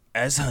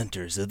As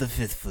hunters of the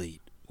Fifth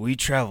Fleet, we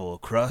travel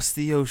across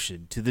the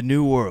ocean to the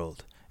New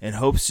World in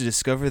hopes to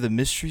discover the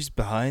mysteries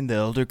behind the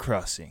Elder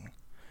Crossing.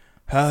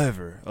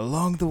 However,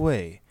 along the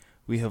way,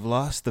 we have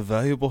lost the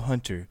valuable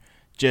hunter,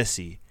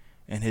 Jessie,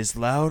 and his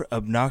loud,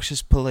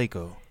 obnoxious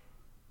Palico,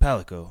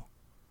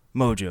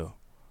 Mojo.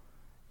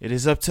 It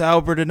is up to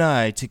Albert and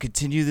I to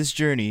continue this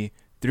journey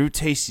through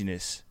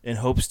tastiness in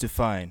hopes to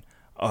find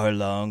our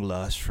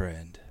long-lost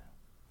friend.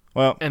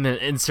 Well, and then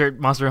insert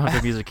Monster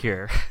Hunter music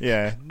here.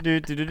 Yeah.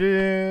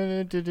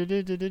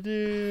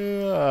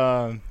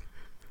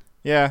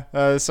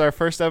 It's our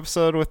first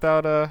episode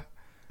without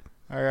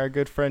our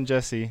good friend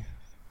Jessie.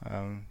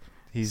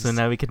 So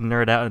now we can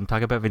nerd out and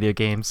talk about video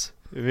games.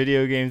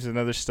 Video games and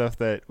other stuff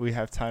that we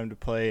have time to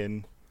play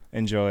and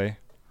enjoy.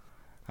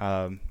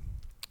 So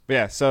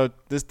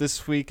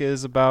this week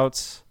is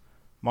about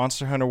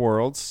Monster Hunter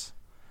Worlds.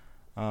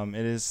 It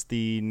is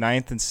the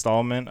 9th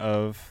installment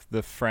of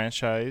the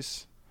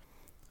franchise.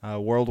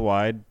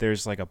 Worldwide,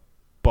 there's like a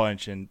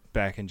bunch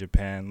back in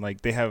Japan. Like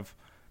they have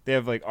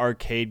like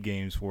arcade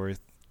games worth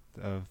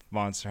of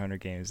Monster Hunter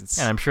games.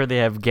 And I'm sure they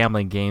have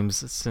gambling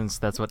games since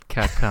that's what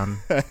Capcom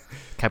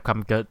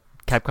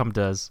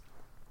does.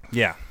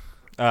 Yeah,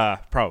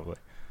 probably.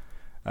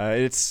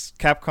 It's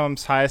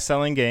Capcom's highest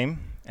selling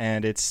game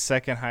and its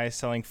second highest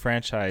selling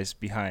franchise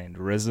behind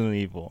Resident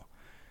Evil.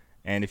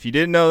 And if you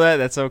didn't know that,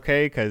 that's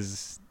okay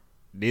because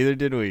neither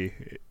did we.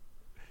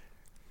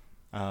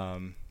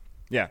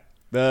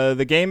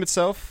 The game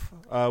itself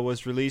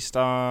was released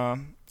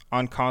on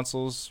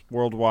consoles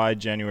worldwide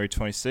January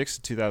 26,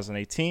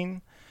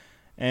 2018,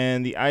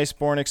 and the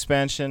Iceborne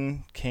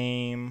expansion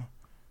came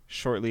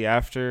shortly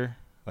after,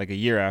 like a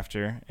year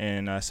after,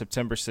 in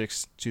September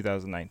 6,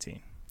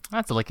 2019.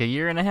 That's like a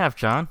year and a half,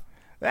 John.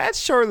 That's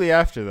shortly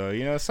after, though.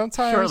 You know,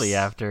 sometimes... Shortly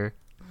after.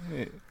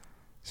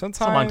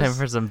 Sometimes... It's a long time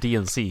for some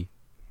DLC.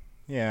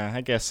 Yeah,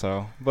 I guess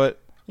so. But,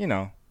 you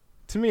know,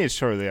 to me it's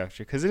shortly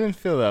after, because it didn't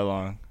feel that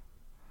long.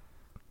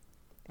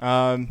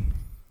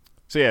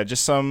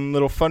 Just some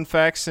little fun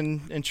facts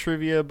and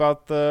trivia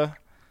about the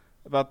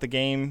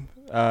game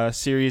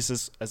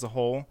series as a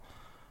whole.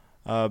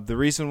 The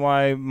reason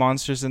why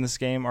monsters in this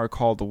game are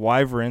called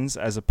wyverns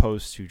as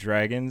opposed to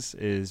dragons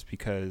is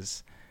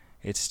because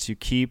it's to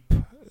keep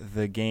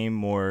the game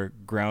more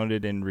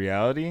grounded in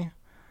reality.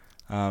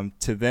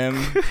 To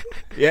them,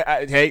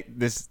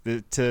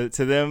 to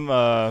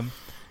them,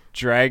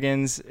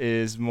 dragons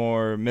is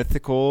more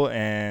mythical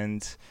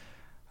and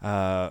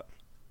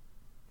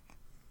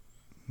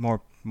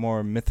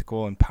more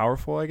mythical and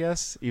powerful, I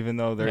guess, even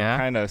though they're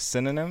kind of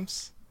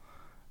synonyms,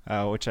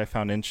 which I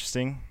found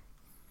interesting.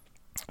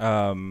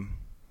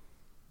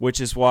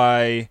 Which is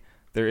why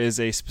there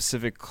is a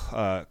specific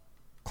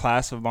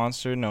class of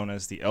monster known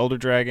as the Elder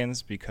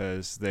Dragons,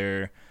 because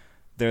they're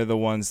the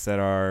ones that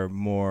are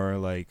more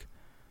like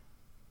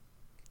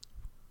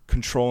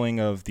controlling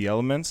of the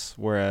elements,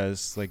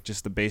 whereas like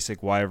just the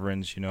basic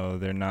wyverns, you know,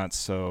 they're not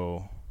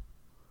so.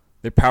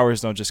 Their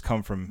powers don't just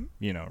come from,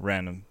 you know,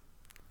 random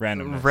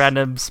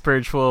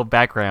spiritual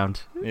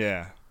background.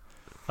 Yeah.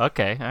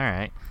 Okay. All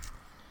right.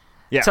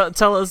 Yeah.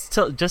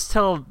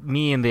 Tell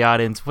me and the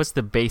audience what's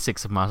the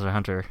basics of Monster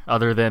Hunter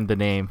other than the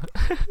name.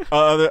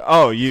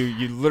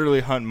 You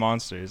literally hunt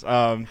monsters.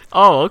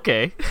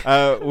 Okay.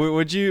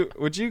 Would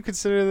you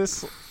consider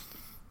this?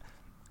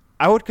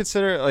 I would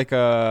consider it like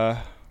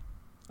a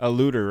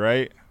looter,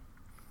 right?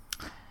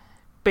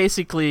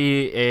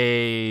 Basically,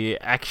 a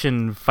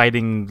action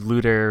fighting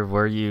looter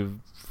where you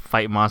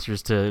fight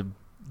monsters to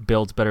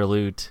build better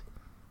loot.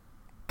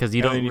 Because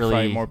you don't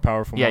really fight more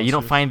powerful. Yeah, monsters. You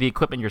don't find the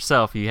equipment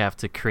yourself. You have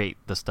to create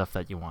the stuff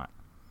that you want.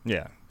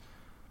 Yeah.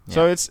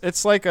 So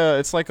it's like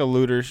a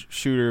looter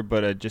shooter,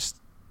 but just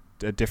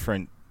a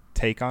different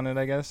take on it,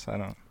 I guess. I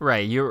don't.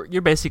 Right.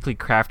 You're basically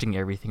crafting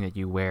everything that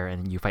you wear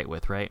and you fight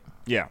with, right?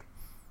 Yeah.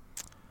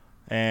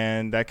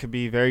 And that could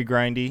be very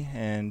grindy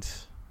and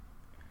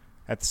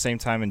at the same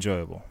time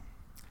enjoyable.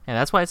 And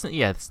that's why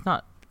it's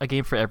not a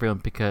game for everyone,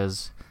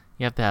 because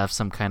you have to have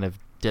some kind of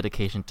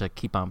dedication to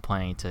keep on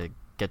playing to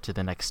get to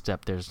the next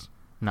step. There's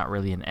not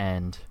really an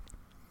end.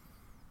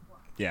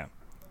 Yeah.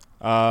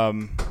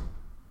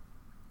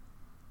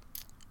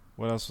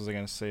 What else was I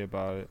gonna say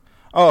about it?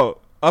 Oh,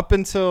 up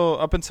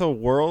until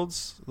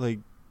Worlds, like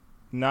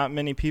not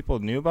many people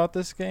knew about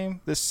this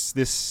game, this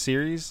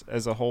series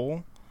as a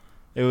whole.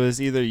 It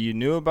was either you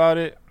knew about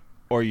it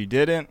or you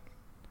didn't.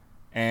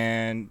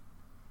 And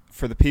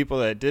for the people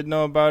that did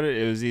know about it,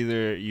 it was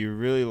either you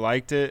really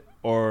liked it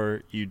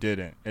or you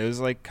didn't. It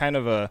was like kind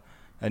of a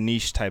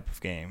niche type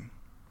of game.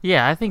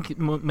 Yeah, I think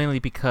mainly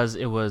because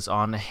it was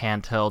on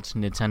handheld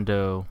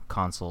Nintendo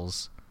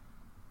consoles.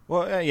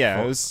 Well,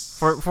 it was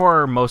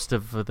for most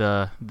of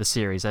the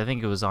series. I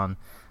think it was on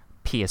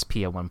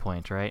PSP at one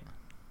point, right?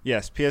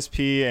 Yes,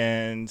 PSP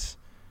and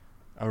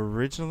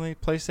originally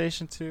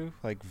PlayStation 2,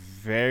 like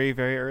very,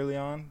 very early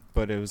on,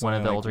 but it was one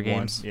of the like older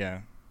games. Yeah.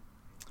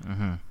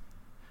 Mm-hmm.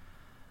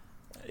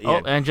 Yeah.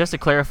 Oh, and just to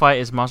clarify,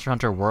 is Monster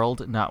Hunter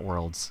World, not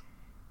Worlds?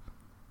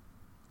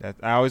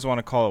 I always want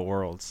to call it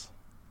Worlds.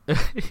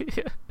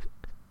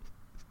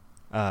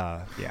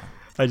 Yeah.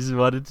 I just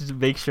wanted to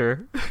make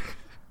sure.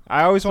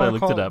 I always So want I to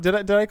looked call it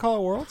up. Did I call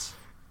it Worlds?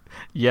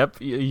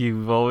 Yep,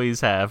 you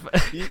always have.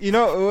 You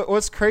know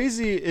what's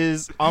crazy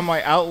is on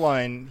my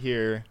outline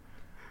here,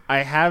 I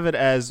have it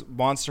as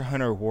Monster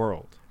Hunter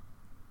World.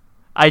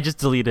 I just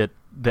deleted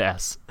the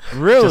S.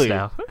 Really? Just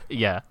now.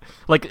 Yeah.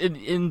 Like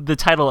in the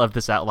title of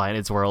this outline,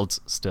 it's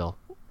Worlds still.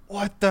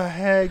 What the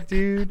heck,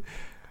 dude?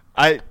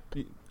 I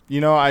don't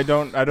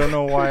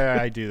know why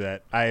I do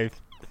that.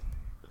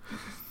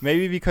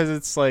 Maybe because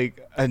it's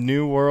like a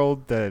new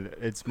world that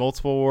it's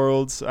multiple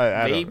worlds.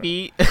 I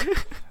Maybe.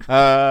 don't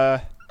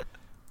know.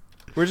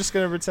 We're just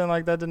gonna pretend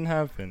like that didn't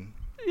happen.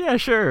 Yeah,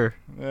 sure.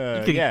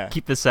 You can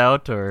keep this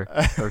out or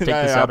take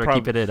this out or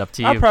keep it in. Up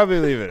to you. I'll probably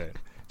leave it in.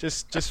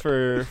 Just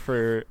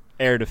for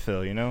air to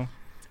fill, you know?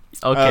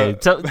 Okay,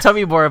 tell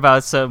me more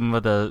about some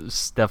of the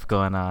stuff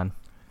going on.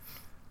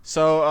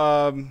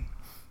 So,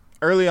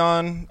 early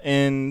on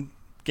in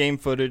game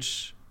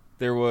footage,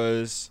 there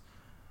was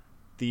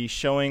the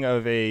showing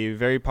of a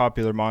very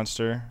popular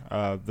monster,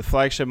 the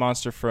flagship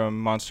monster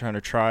from Monster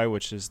Hunter Tri,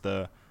 which is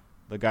the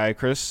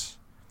Gaiacrus.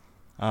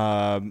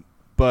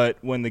 But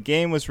when the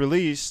game was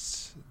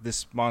released,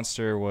 this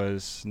monster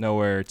was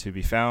nowhere to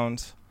be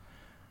found,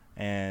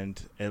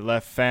 and it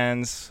left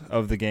fans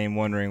of the game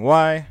wondering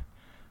why.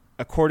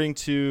 According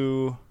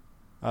to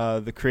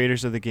the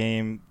creators of the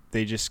game,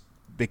 they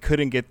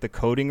couldn't get the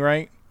coding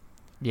right.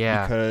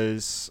 Yeah.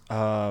 Because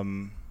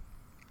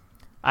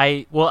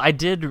I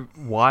did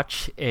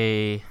watch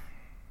a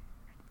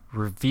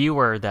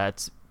reviewer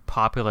that's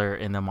popular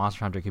in the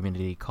Monster Hunter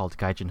community called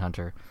Gaijin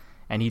Hunter,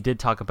 and he did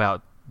talk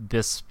about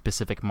this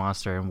specific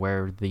monster and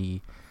where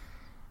the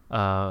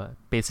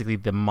basically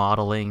the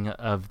modeling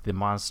of the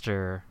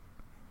monster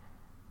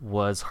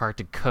was hard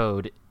to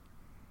code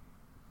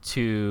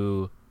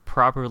to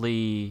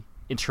properly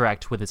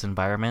interact with its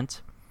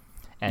environment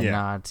and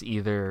not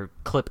either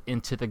clip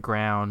into the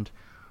ground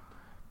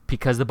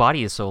because the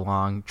body is so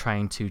long.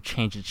 Trying to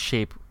change its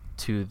shape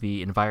to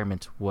the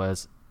environment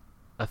was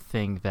a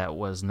thing that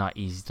was not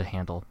easy to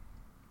handle.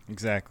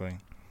 Exactly.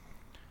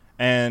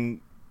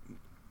 And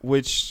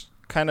which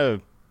kind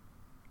of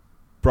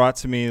brought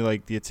to me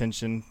like the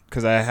attention,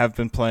 because I have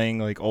been playing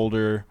like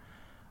older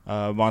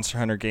Monster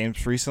Hunter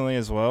games recently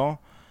as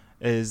well,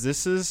 is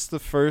this is the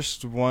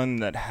first one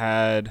that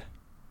had,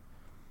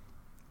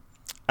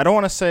 I don't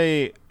want to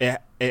say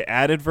it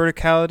added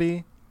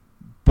verticality,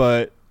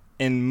 but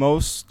in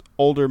most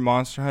older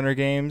Monster Hunter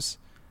games,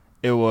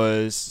 it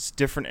was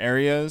different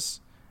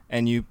areas,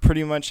 and you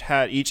pretty much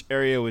had each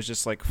area was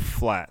just like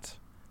flat,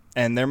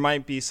 and there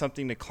might be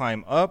something to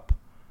climb up,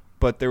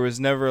 but there was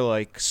never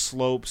like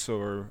slopes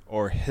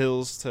or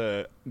hills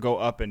to go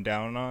up and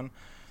down on.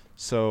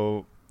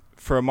 So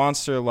for a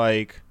monster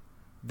like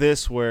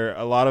this, where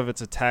a lot of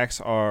its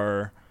attacks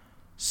are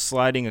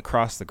sliding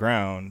across the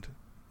ground,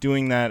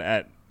 doing that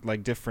at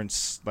like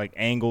different like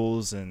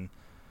angles and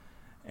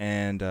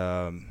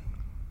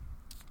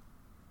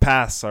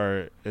paths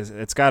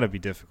it's got to be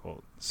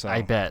difficult. So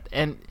I bet.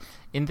 And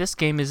in this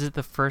game, is it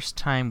the first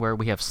time where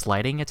we have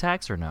sliding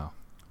attacks or no?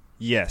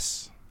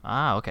 Yes.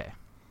 Ah, okay.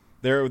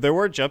 There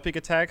were jumping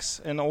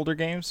attacks in older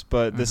games,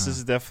 but this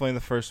is definitely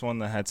the first one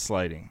that had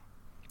sliding.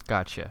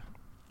 Gotcha.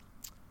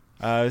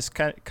 This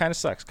kind of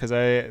sucks because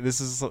this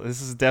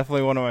is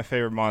definitely one of my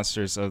favorite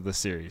monsters of the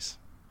series,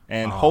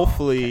 and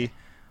hopefully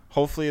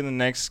in the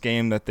next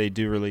game that they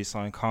do release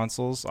on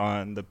consoles,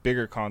 on the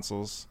bigger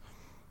consoles,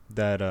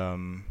 that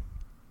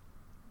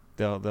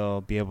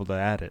they'll be able to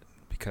add it,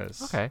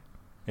 because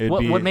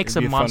what makes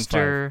a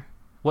monster?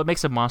 What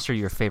makes a monster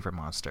your favorite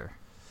monster?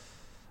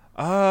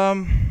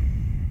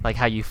 Like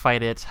how you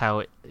fight it,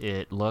 how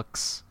it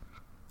looks.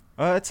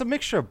 It's a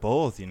mixture of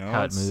both, you know.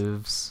 How it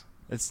moves.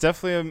 It's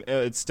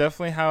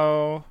definitely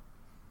how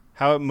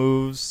it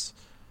moves,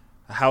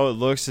 how it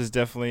looks is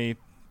definitely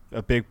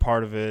a big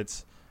part of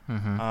it.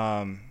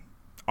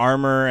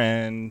 Armor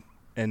and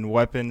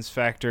weapons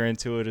factor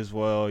into it as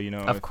well, you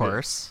know. Of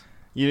course.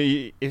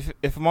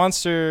 If a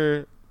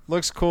monster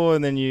looks cool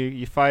and then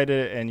you fight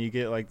it and you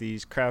get like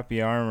these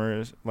crappy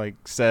armor like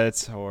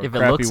sets, or if it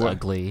crappy looks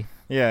ugly,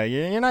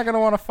 you're not gonna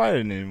want to fight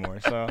it anymore.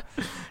 So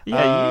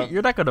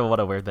you're not gonna want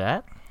to wear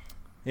that.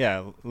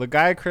 Yeah,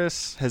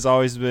 Gaiacrus has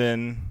always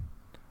been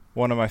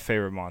one of my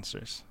favorite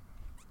monsters.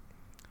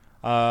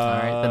 All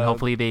right, then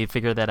hopefully they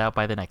figure that out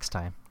by the next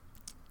time.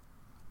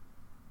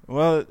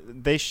 Well,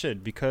 they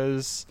should,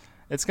 because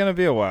it's gonna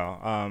be a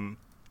while.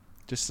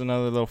 Just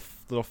another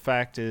little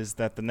fact is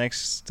that the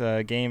next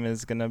game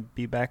is gonna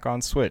be back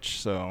on Switch.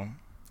 So,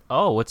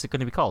 what's it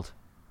gonna be called?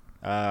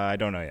 I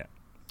don't know yet.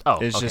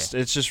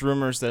 It's just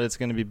rumors that it's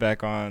gonna be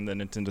back on the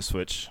Nintendo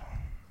Switch.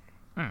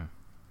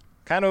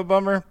 Kind of a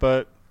bummer,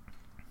 but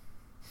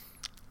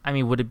I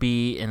mean, would it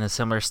be in a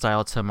similar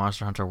style to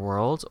Monster Hunter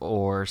World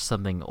or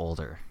something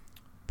older?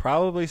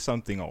 Probably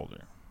something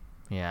older.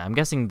 Yeah, I'm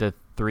guessing the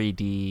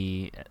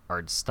 3D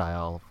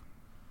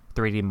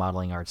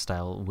modeling art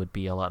style would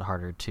be a lot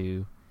harder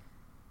to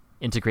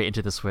integrate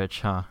into the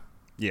Switch, huh?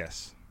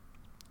 Yes.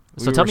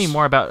 So tell me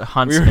more about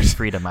Hunts and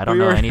Freedom. I don't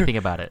know anything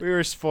about it. We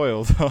were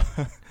spoiled.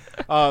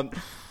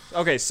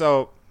 Okay,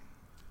 so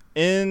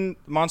in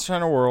Monster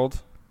Hunter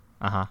World,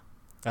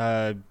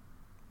 Uh-huh.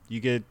 you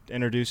get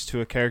introduced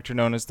to a character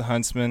known as the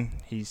Huntsman.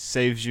 He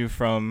saves you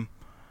from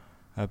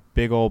a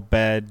big old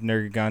bad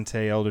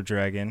Nergigante Elder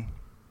Dragon.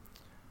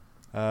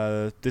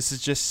 This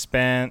is just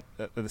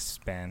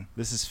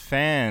This is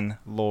fan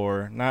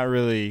lore, not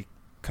really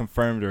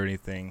confirmed or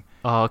anything.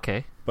 Oh,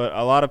 okay. But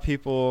a lot of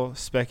people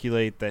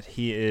speculate that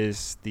he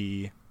is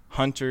the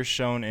hunter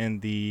shown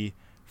in the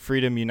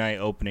Freedom Unite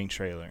opening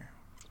trailer.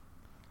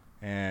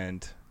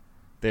 And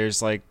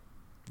there's like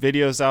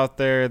videos out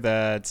there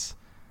that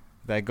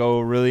go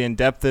really in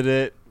depth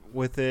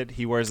with it.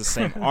 He wears the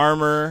same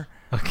armor.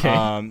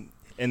 Okay.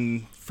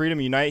 In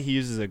Freedom Unite, he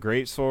uses a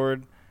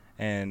greatsword,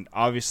 and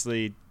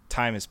obviously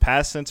time has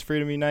passed since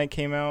Freedom Unite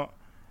came out,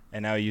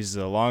 and now he uses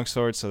a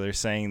longsword. So they're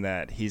saying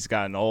that he's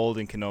gotten old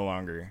and can no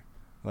longer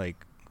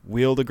like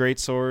wield a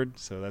greatsword.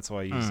 So that's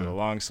why he uses a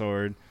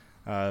longsword.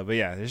 But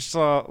yeah, there's just a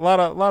lot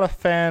of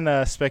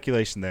fan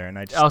speculation there, and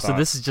I just so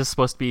this is just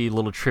supposed to be a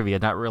little trivia,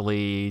 not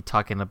really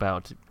talking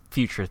about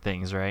future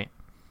things, right?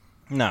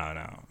 No,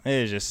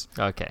 it's just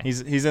Okay.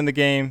 He's in the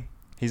game.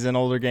 He's in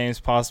older games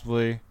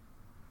possibly,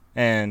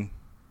 and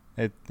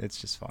it's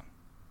just fun.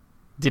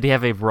 Did he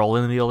have a role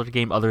in the older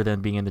game other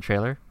than being in the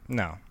trailer?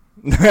 No,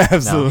 No,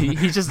 absolutely.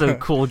 he's just a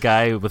cool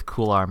guy with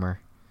cool armor.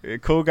 A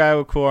cool guy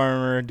with cool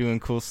armor doing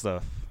cool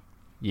stuff.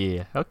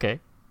 Yeah. Okay.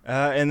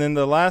 And then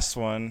the last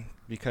one,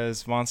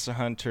 because Monster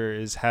Hunter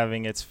is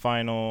having its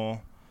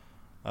final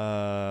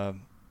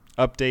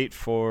update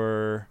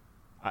for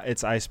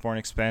its Iceborne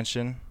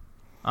expansion,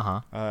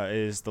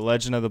 is The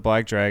Legend of the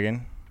Black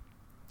Dragon.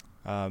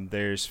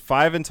 There's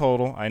 5 in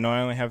total. I know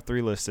I only have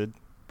 3 listed,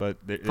 but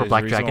there's For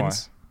Black a reason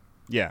Dragons? why.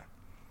 Yeah.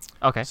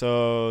 Okay.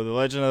 So The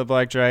Legend of the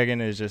Black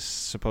Dragon is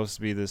just supposed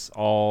to be this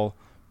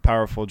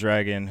all-powerful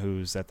dragon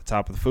who's at the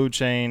top of the food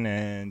chain,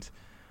 and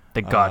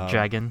The God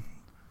Dragon.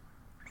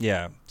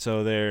 yeah.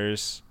 So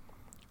there's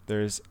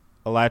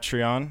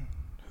Elatrion,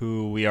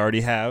 who we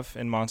already have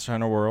in Monster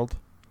Hunter World.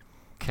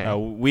 Okay.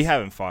 We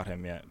haven't fought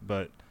him yet,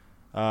 but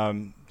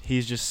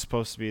he's just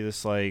supposed to be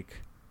this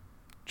like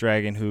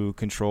dragon who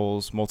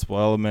controls multiple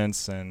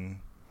elements and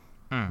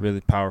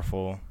really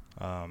powerful.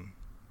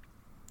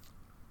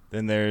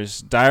 Then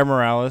there's Dire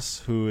Morales,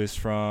 who is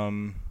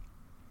from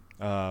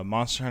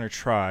Monster Hunter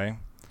Tri,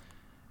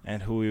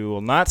 and who we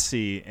will not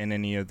see in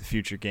any of the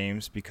future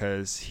games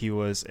because he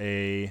was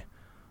a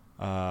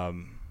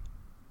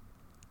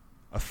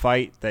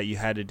fight that you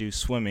had to do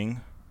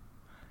swimming,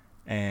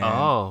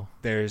 and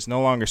there's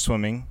no longer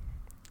swimming.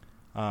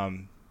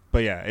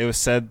 But yeah, it was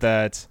said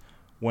that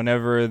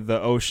whenever the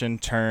ocean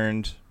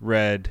turned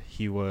red,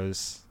 he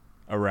was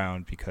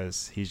around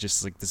because he's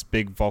just like this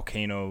big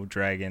volcano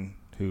dragon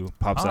who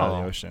pops out of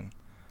the ocean.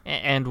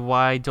 And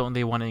why don't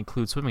they want to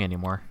include swimming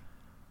anymore?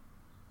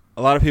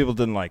 A lot of people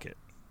didn't like it,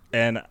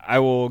 and I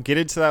will get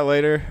into that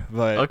later.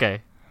 But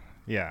okay.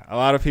 Yeah, a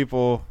lot of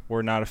people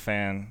were not a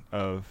fan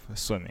of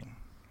swimming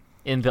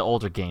in the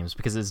older games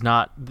because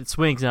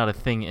swimming's not a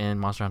thing in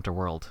Monster Hunter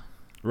World.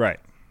 Right.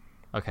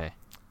 Okay.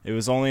 It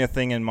was only a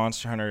thing in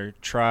Monster Hunter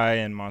Tri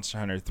and Monster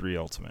Hunter 3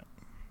 Ultimate,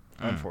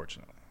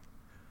 unfortunately.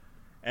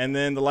 And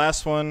then the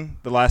last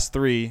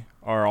 3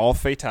 are all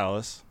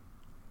Fatalis.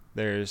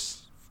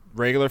 There's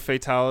regular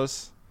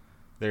Fatalis.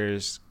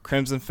 There's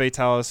Crimson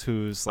Fatalis,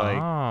 who's like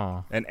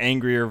an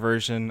angrier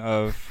version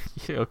of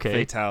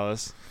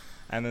Fatalis.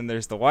 And then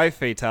there's the White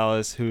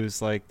Fatalis,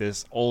 who's like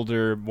this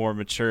older, more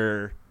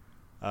mature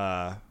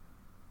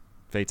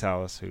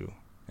Fatalis, who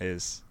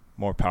is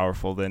more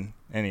powerful than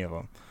any of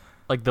them.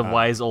 Like the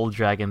wise old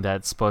dragon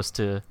that's supposed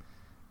to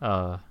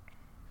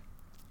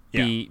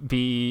be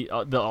the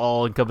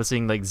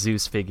all-encompassing like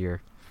Zeus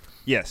figure.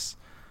 Yes.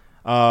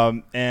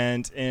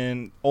 And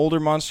in older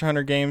Monster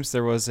Hunter games,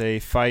 there was a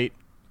fight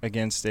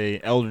against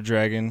a elder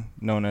dragon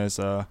known as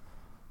Lao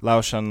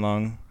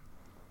Shanlung,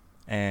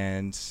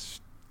 and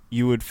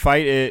you would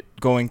fight it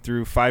going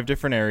through 5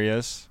 different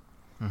areas,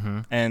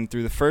 and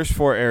through the first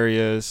 4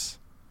 areas,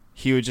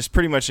 he would just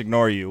pretty much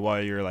ignore you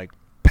while you're like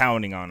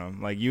pounding on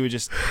him. Like you would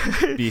just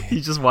be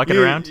he's just walking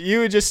around. You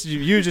would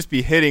just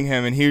be hitting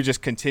him, and he would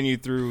just continue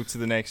through to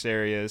the next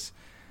areas.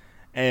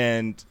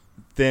 And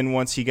then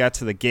once he got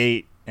to the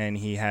gate and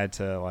he had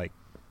to like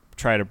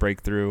try to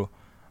break through,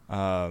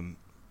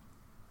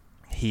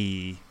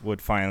 he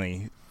would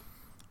finally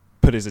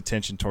put his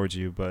attention towards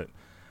you. But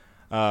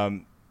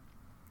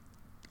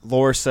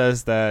lore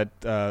says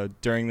that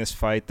during this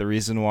fight, the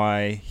reason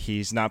why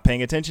he's not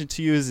paying attention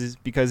to you is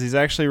because he's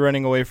actually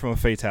running away from a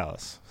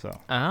Fatalis. So.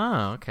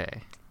 Oh,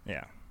 okay.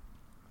 Yeah.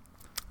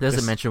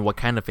 Doesn't mention what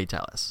kind of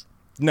Fatalis.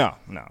 No.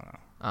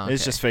 Oh, okay.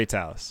 It's just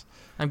Fatalis.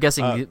 I'm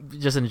guessing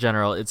just in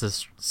general, it's a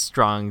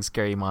strong,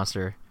 scary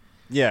monster.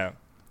 Yeah.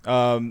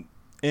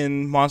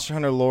 In Monster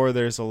Hunter lore,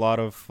 there's a lot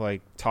of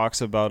like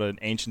talks about an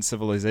ancient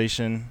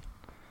civilization,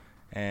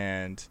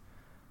 and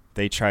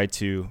they tried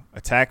to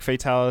attack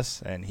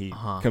Fatalis, and he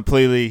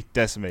completely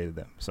decimated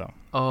them. So.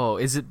 Oh,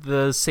 is it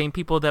the same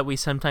people that we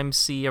sometimes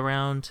see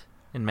around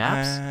in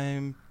maps?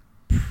 I'm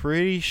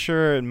pretty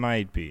sure it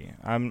might be.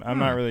 I'm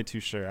not really too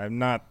sure. I've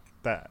not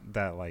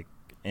that like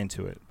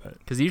into it. But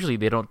because usually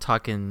they don't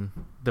talk in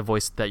the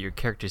voice that your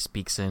character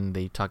speaks in.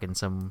 They talk in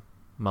some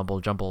mumble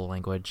jumble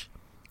language.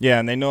 yeah,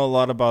 and they know a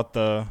lot about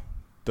the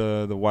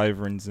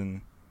wyverns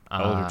and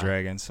elder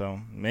dragons.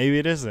 So maybe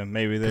it is them.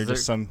 Maybe they're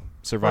just some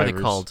survivors. What are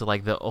they called?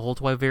 Like the old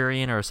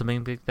wyverian or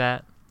something like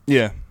that?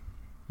 Yeah.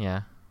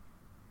 Yeah.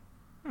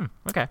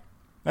 Okay.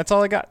 That's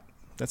all I got.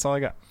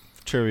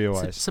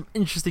 Trivia-wise. Some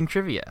interesting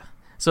trivia.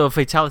 So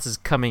Fatalis is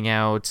coming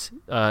out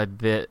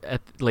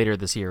later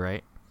this year,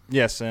 right?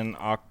 Yes, in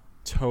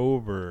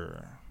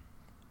October.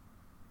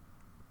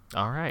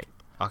 All right.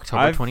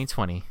 October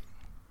 2020.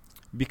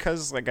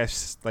 Because, like I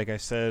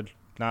said,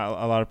 not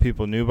a lot of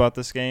people knew about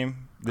this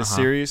game, this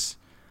series.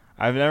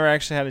 I've never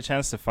actually had a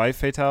chance to fight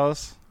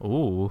Fatalis.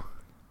 Ooh.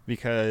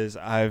 Because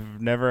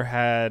I've never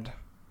had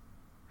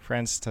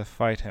friends to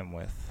fight him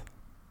with.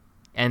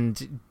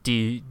 And do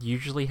you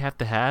usually have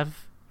to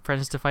have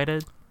friends to fight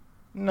it?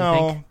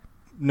 No,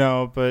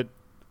 but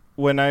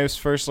when I was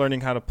first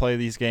learning how to play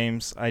these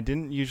games, I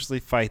didn't usually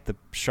fight the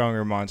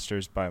stronger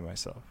monsters by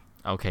myself.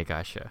 Okay,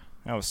 gotcha.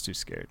 I was too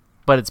scared.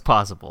 But it's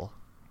possible.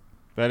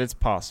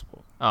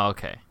 Oh,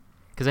 okay.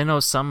 Because I know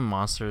some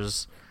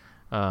monsters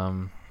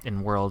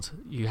in World,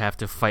 you have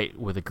to fight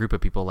with a group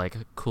of people, like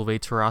Kulve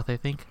Turath, I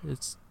think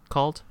it's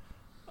called.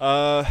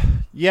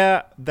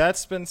 Yeah,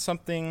 that's been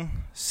something.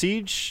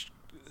 Siege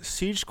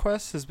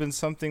Quest has been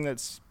something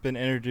that's been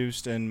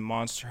introduced in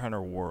Monster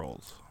Hunter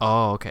World.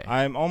 Oh, okay.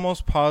 I'm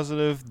almost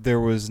positive there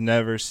was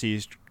never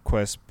Siege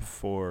Quest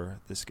before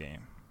this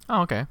game.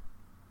 Oh, okay.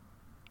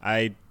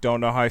 I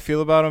don't know how I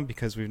feel about them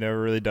because we've never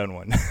really done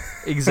one.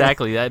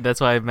 Exactly. That's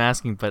why I'm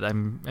asking, but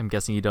I'm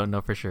guessing you don't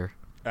know for sure.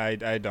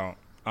 I don't.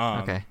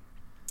 Okay.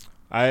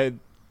 The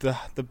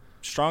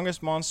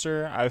strongest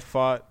monster I've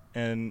fought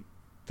in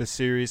the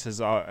series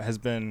has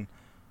been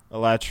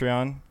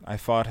Elatrion. I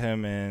fought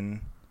him in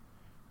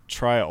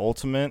Tri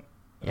Ultimate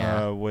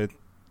with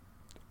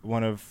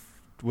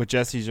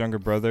Jessie's younger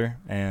brother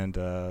and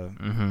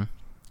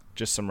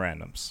just some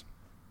randoms.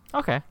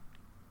 Okay.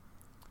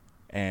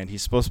 And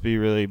he's supposed to be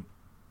really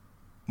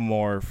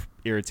more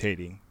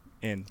irritating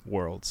in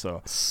World.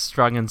 So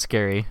strong and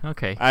scary.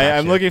 Okay. Gotcha.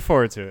 I'm looking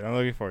forward to it. I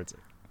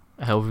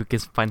hope we can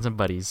find some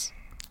buddies.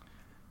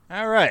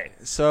 All right.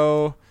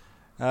 So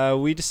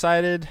we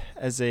decided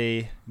as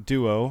a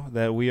duo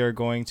that we are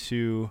going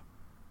to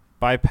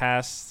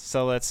bypass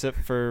Sell That Sip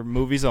for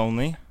movies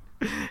only.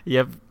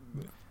 Yep.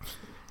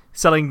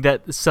 Selling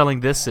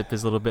this sip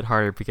is a little bit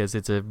harder because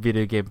it's a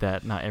video game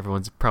that not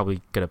everyone's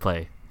probably gonna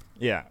play.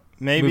 Yeah.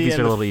 Maybe movies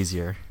are a little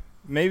easier.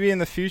 Maybe in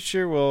the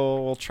future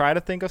we'll try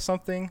to think of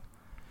something,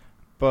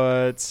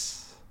 but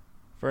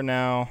for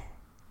now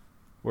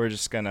we're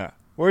just gonna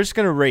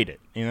rate it,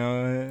 you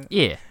know?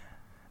 Yeah.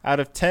 Out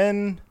of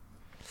 10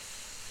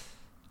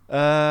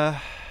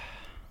 hunting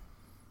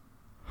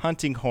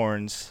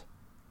horns,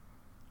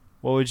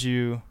 what would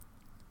you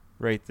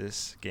rate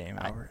this game,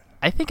 Albert?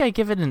 I think I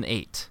give it an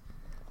 8.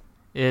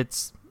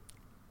 It's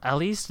at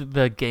least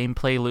the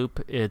gameplay loop.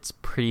 It's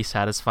pretty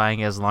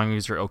satisfying as long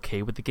as you're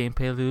okay with the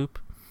gameplay loop.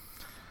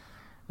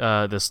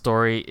 The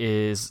story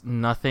is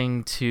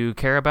nothing to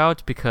care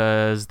about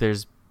because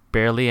there's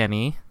barely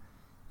any.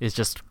 It's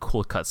just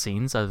cool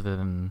cutscenes other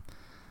than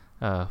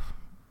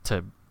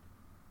to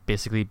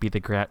basically be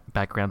the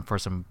background for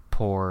some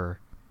poor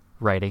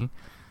writing.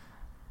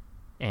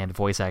 And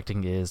voice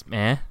acting is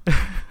meh.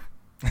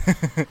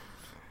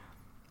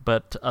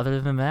 But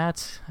other than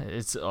that,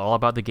 it's all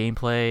about the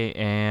gameplay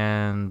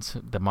and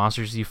the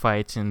monsters you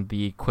fight and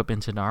the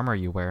equipment and armor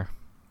you wear.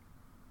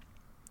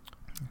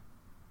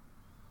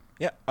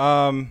 Yeah.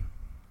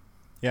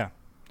 Yeah.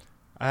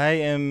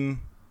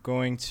 I'm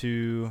going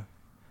to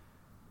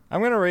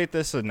rate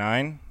this a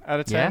 9 out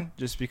of 10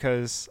 just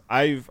because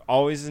I've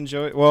always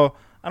enjoyed. Well,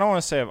 I don't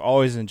want to say I've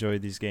always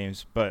enjoyed these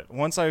games, but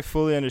once I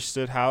fully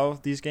understood how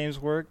these games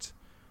worked,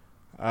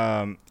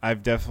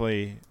 I've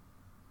definitely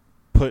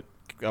put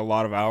a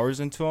lot of hours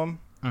into them.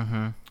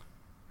 Mm-hmm.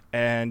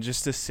 And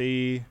just to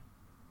see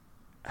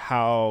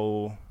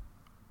how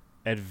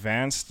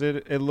advanced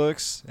it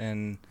looks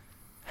and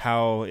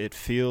how it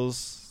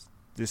feels,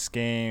 this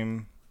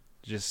game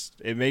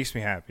it makes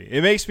me happy.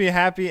 It makes me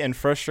happy and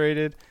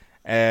frustrated,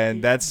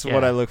 and that's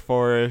what I look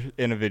for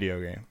in a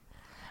video game.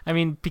 I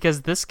mean,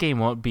 because this game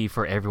won't be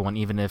for everyone,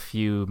 even if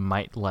you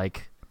might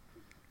like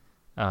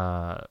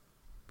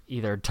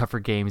either tougher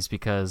games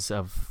because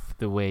of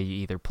the way you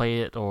either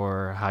play it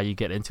or how you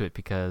get into it,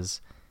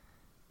 because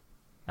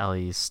at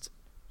least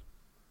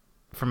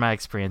from my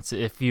experience,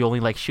 if you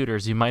only like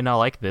shooters, you might not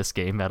like this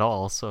game at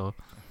all. So,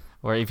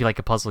 or if you like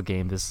a puzzle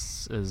game,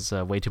 this is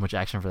way too much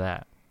action for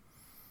that.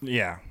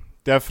 Yeah,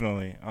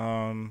 definitely.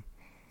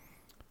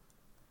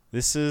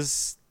 This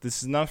is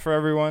not for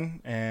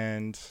everyone,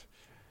 and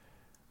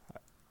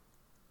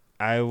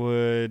I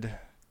would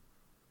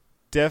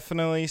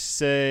definitely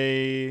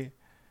say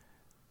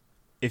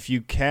if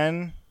you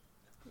can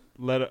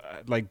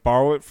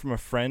borrow it from a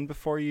friend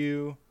before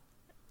you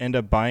end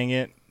up buying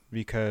it,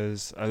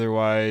 because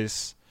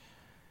otherwise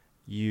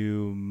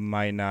you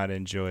might not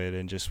enjoy it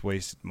and just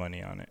waste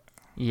money on it.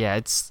 Yeah,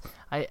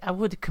 I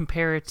would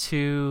compare it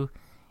to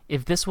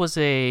if this was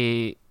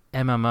a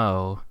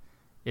MMO,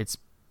 it's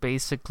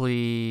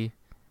basically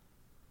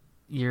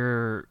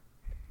you're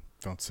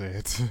Don't say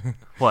it.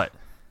 what?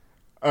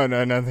 Oh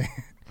no, nothing.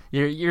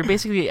 You're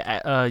basically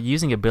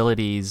using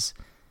abilities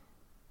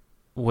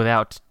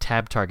without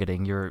tab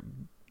targeting. You're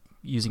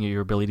using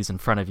your abilities in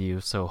front of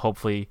you, so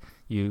hopefully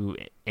you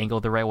angle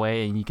the right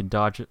way and you can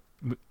dodge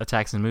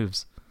attacks and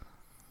moves.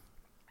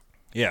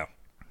 Yeah.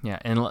 Yeah,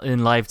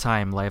 in live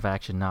time, live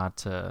action,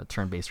 not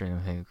turn-based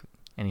or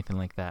anything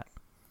like that.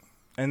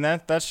 And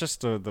that's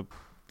just the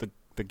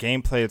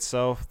gameplay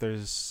itself.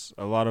 There's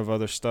a lot of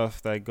other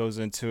stuff that goes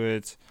into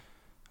it.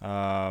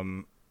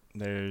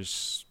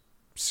 There's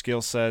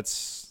skill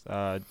sets,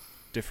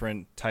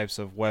 different types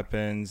of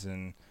weapons,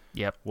 and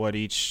what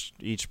each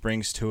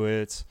brings to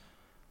it.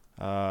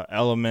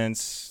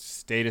 Elements,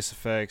 status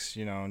effects,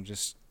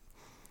 just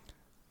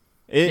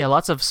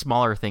lots of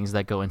smaller things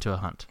that go into a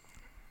hunt.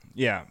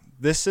 Yeah,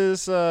 this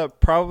is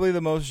probably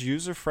the most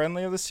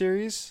user-friendly of the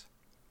series,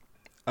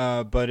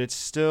 but it's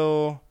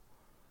still,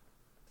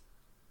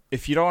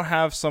 if you don't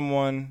have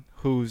someone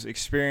who's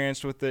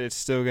experienced with it, it's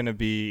still going to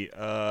be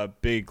a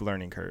big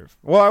learning curve.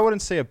 Well, I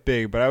wouldn't say a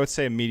big, but I would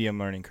say a medium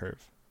learning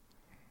curve.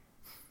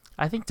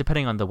 I think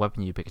depending on the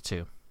weapon you pick,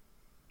 too.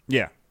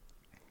 Yeah.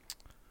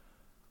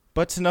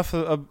 But enough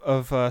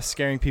of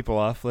scaring people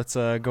off. Let's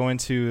go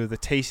into the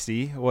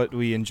tasty, what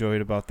we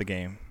enjoyed about the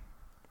game.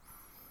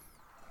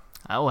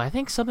 Oh, I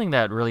think something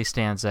that really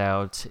stands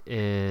out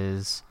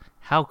is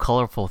how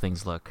colorful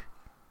things look.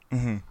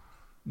 Mm-hmm.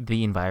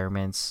 The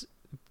environments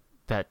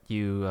that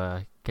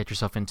you get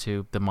yourself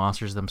into, the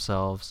monsters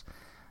themselves,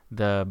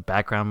 the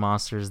background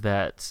monsters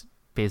that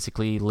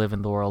basically live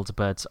in the world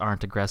but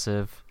aren't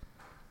aggressive.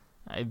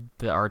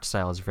 The art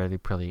style is really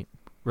pretty.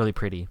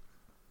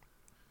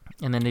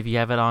 And then if you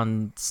have it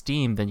on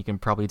Steam, then you can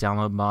probably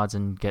download mods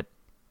and get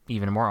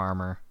even more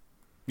armor.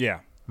 Yeah.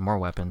 More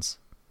weapons.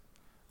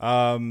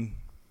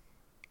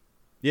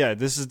 Yeah,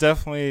 this is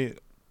definitely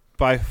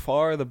by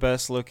far the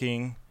best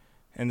looking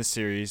in the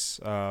series.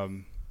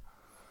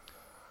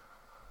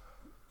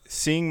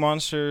 Seeing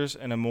monsters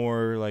in a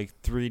more like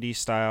 3D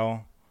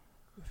style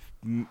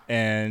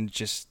and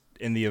just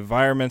in the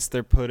environments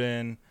they're put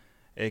in,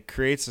 it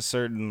creates a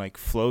certain like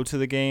flow to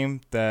the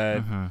game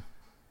that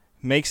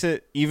makes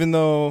it, even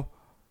though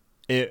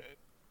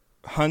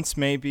hunts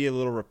may be a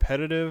little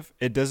repetitive,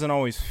 it doesn't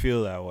always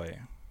feel that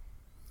way.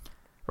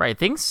 Right,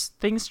 things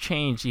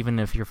change even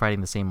if you're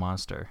fighting the same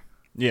monster.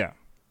 Yeah.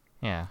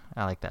 Yeah,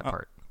 I like that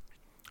part.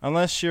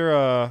 Unless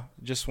you're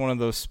just one of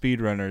those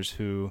speedrunners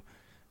who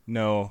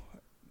know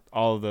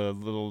all the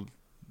little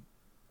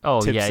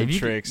tips and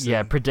tricks.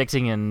 Yeah,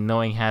 predicting and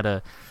knowing how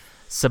to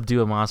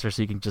subdue a monster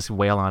so you can just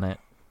wail on it.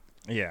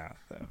 Yeah.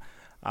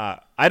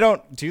 I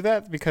don't do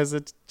that because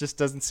it just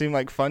doesn't seem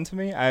like fun to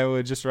me. I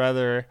would just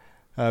rather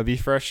be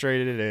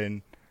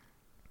frustrated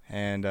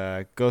and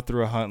go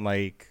through a hunt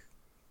like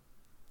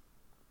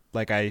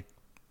I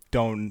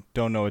don't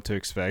know what to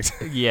expect.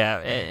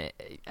 Yeah,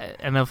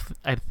 and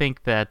I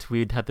think that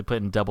we'd have to put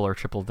in double or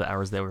triple the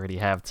hours that we already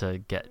have to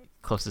get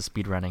close to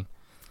speedrunning.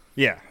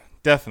 Yeah,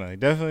 definitely.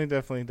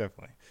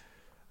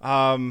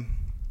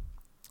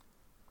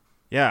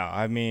 Yeah,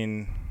 I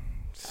mean,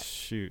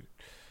 shoot.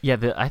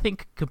 Yeah, I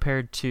think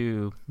compared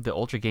to the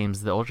older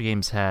games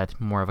had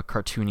more of a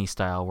cartoony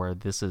style, where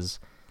this is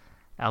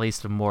at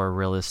least a more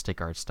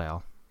realistic art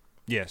style.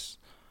 Yes.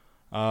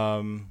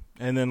 And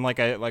then like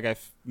I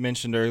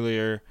mentioned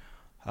earlier,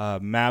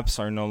 maps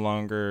are no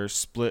longer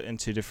split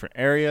into different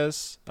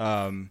areas.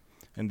 In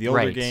the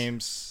older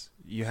games,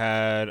 you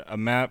had a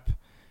map,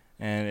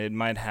 and it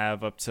might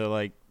have up to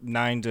like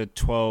 9 to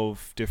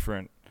 12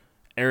 different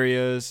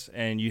areas,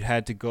 and you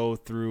had to go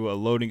through a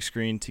loading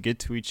screen to get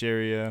to each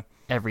area.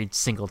 Every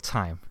single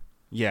time.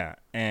 Yeah,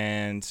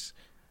 and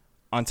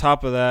on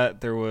top of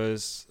that, there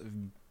was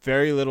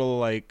very little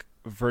like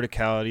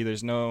verticality.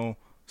 There's no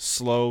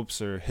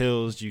slopes or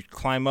hills. You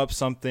climb up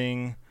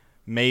something,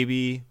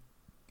 maybe,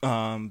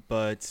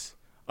 but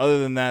other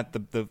than that,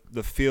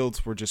 the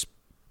fields were just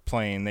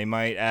plain. They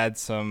might add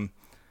some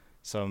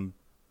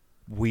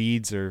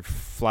weeds or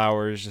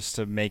flowers just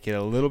to make it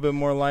a little bit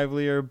more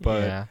livelier,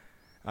 but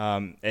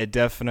it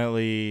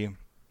definitely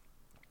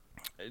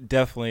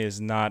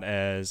is not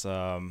as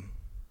a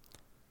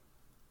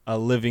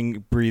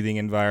living, breathing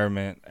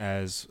environment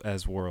as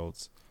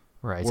Worlds.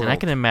 Right, and I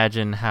can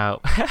imagine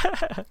how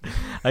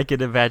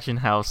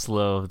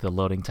slow the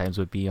loading times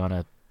would be on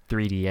a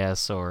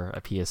 3DS or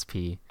a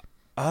PSP.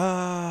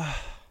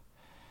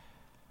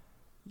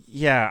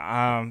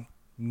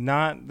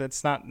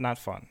 That's not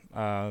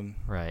fun.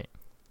 Right.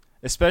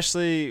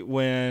 Especially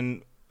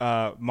when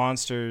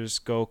monsters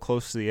go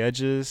close to the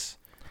edges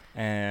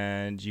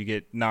and you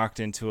get knocked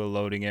into a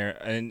loading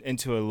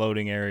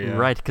area.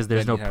 Right, because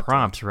there's no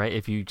prompt, right?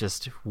 If you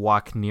just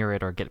walk near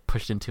it or get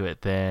pushed into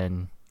it,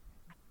 then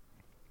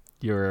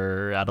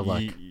you're out of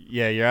luck.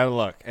 You're out of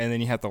luck. And then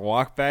you have to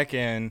walk back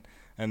in,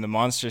 and the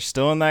monster's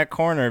still in that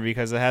corner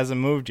because it hasn't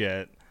moved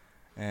yet.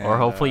 And, or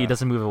hopefully it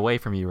doesn't move away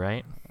from you,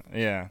 right?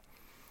 Yeah.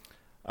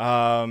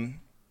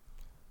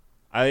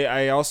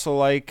 I also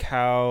like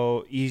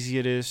how easy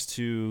it is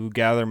to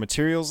gather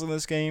materials in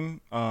this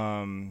game.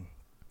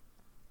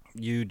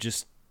 You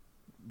just,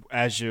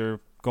 as you're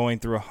going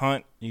through a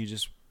hunt, you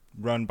just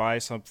run by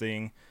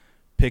something,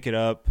 pick it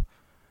up,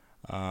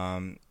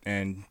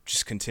 and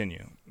just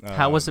continue.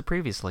 How was it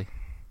previously?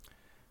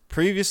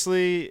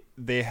 Previously,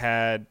 they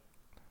had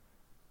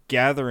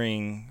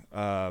gathering.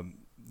 I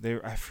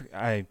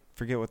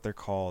forget what they're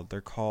called.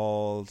 They're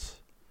called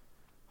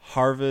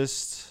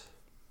harvest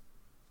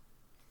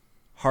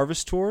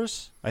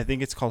tours. I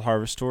think it's called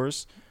harvest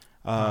tours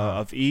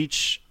of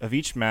each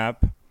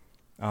map,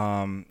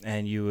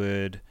 and you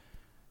would,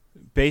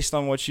 based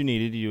on what you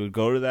needed, you would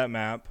go to that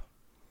map,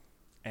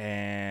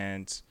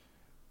 and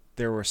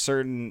there were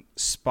certain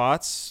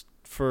spots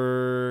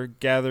for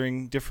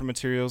gathering different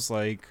materials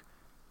like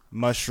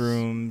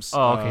mushrooms.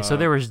 Oh, okay. So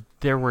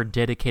there were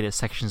dedicated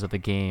sections of the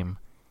game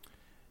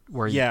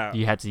where you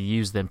had to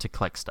use them to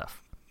collect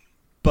stuff,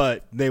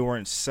 but they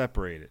weren't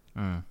separated.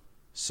 Mm.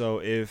 So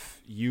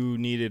if you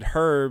needed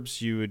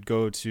herbs, you would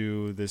go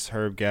to this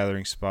herb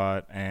gathering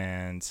spot,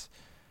 and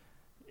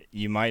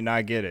you might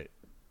not get it.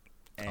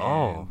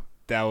 And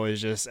that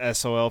was just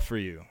SOL for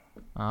you.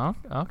 Oh,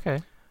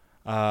 okay.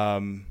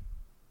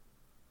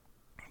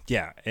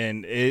 Yeah,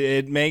 and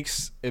it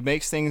makes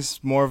things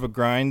more of a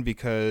grind,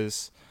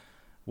 because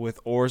with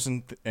ores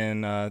and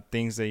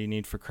things that you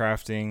need for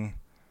crafting,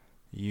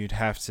 you'd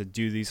have to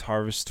do these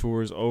harvest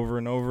tours over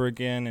and over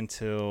again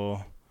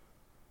until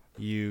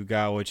you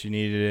got what you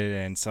needed,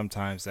 and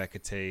sometimes that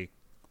could take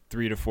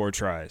 3 to 4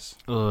 tries.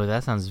 Oh,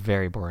 that sounds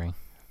very boring.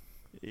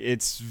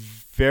 It's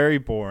very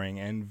boring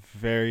and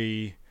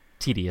very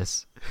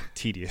tedious.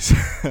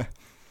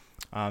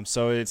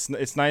 So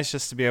it's nice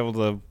just to be able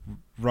to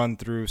run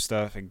through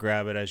stuff and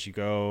grab it as you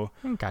go.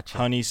 Gotcha.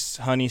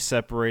 Honey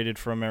separated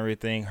from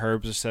everything.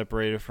 Herbs are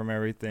separated from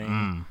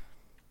everything.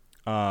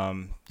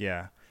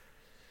 Yeah.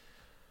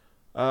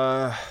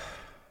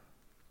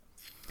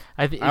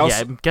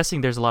 I'm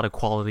guessing there's a lot of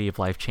quality of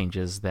life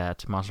changes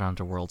that Monster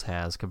Hunter World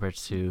has compared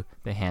to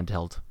the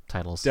handheld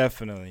titles.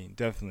 Definitely.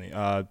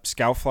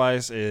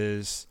 Scoutflies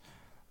is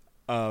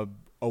a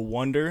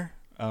wonder.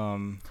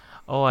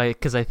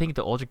 Because I think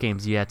the older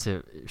games you had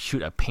to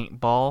shoot a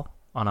paintball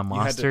on a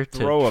monster to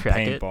throw a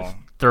track it.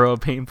 Throw a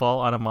paintball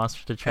on a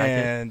monster to track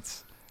it. And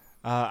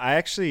I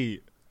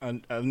actually,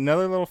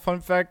 another little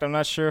fun fact, I'm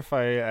not sure if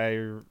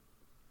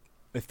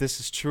this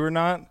is true or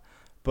not,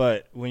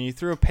 but when you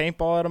threw a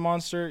paintball at a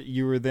monster,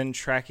 you were then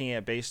tracking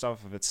it based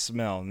off of its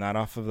smell, not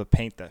off of the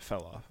paint that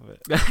fell off of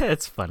it.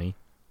 It's funny.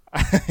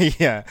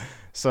 Yeah.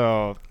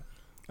 So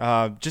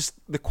just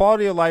the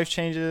quality of life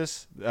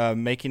changes,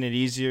 making it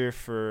easier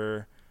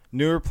for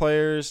newer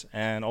players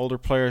and older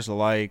players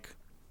alike.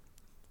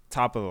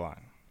 Top of the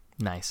line.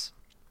 Nice.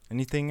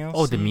 Anything else?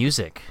 Oh, the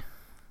music.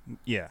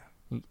 Yeah.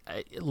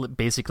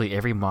 Basically,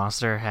 every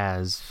monster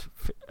has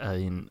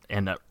an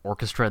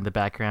orchestra in the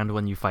background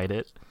when you fight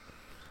it.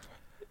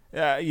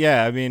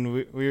 Yeah. I mean,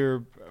 we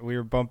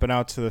were bumping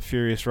out to the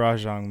Furious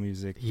Rajang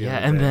music. Yeah,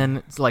 and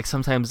then it's like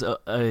sometimes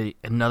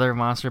another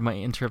monster might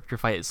interrupt your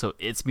fight, so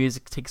its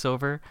music takes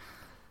over.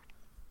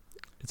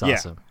 It's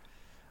awesome.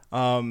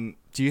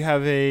 Do you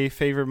have a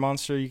favorite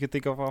monster you could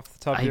think of off the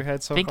top of your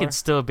head so far? I think it's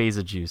still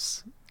Basil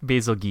Geese.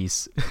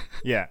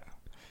 Yeah.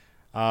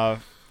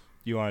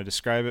 You want to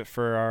describe it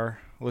for our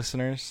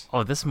listeners?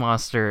 Oh, this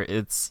monster,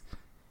 it's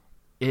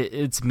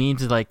mean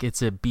to like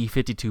it's a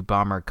B-52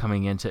 bomber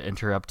coming in to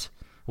interrupt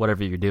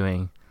whatever you're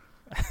doing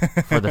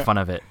for the fun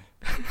of it.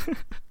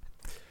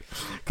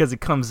 Because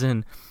it comes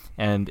in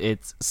and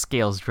its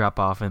scales drop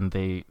off and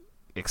they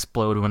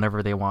explode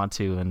whenever they want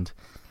to and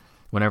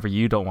whenever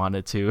you don't want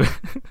it to.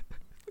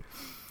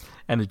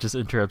 And it just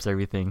interrupts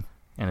everything,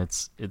 and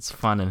it's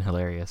fun and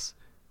hilarious.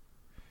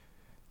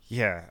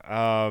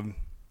 Yeah.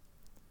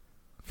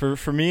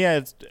 For me,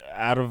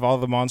 out of all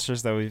the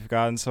monsters that we've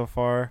gotten so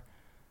far,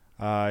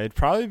 it'd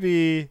probably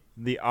be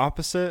the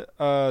opposite.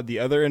 The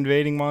other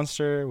invading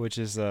monster, which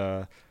is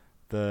the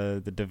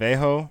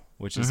Devejo,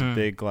 which is a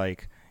big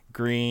like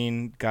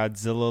green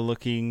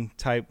Godzilla-looking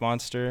type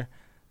monster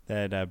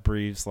that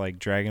breathes like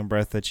dragon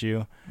breath at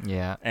you.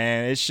 Yeah,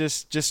 and it's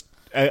just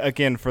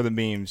again for the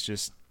memes,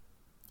 just.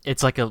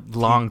 It's like a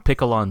long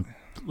pickle on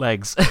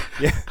legs.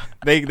 Yeah,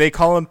 they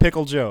call him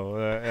Pickle Joe.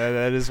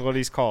 That is what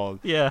he's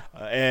called. Yeah.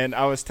 And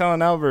I was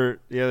telling Albert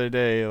the other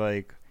day,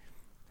 like,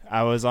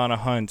 I was on a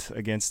hunt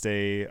against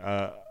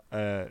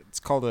it's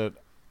called a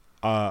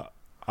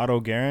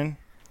Autogaron.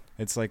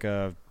 It's like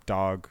a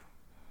dog,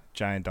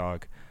 giant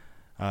dog.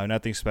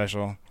 Nothing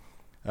special.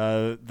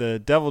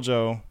 The Devil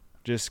Joe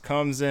just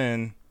comes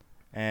in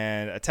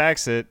and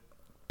attacks it,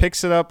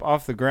 picks it up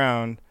off the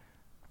ground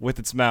with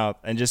its mouth,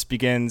 and just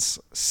begins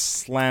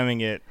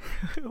slamming it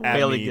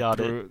at me.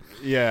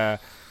 Yeah.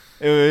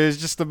 It was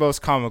just the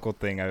most comical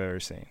thing I've ever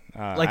seen.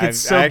 Like it's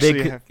so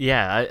big.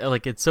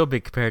 It's so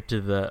big compared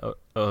to the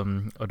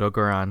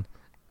Odogaron.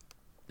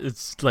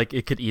 It's like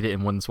it could eat it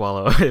in one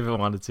swallow if it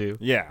wanted to.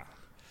 Yeah.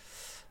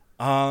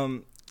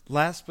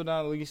 Last but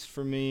not least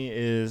for me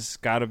is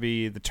got to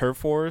be the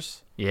Turf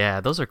Wars.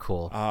 Yeah, those are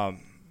cool.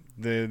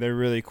 They're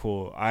really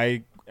cool.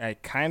 I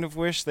kind of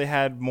wish they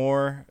had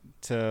more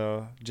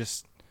to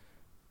just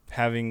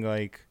having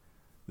like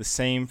the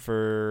same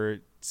for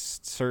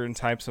certain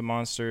types of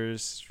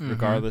monsters,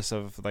 regardless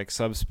of like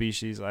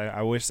subspecies.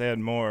 I wish they had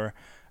more.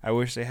 I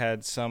wish they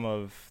had some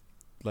of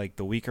like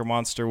the weaker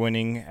monster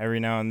winning every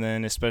now and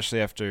then,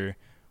 especially after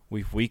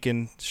we've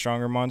weakened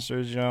stronger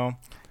monsters, you know?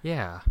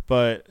 Yeah.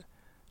 But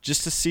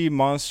just to see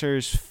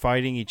monsters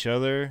fighting each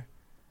other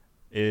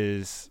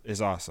is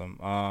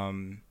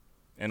awesome.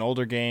 In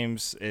older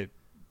games,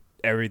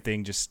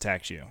 everything just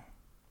attacks you.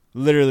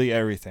 Literally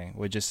everything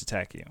would just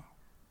attack you.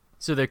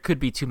 So there could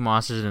be two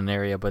monsters in an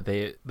area, but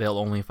they'll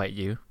only fight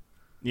you?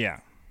 Yeah.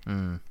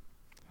 Mm.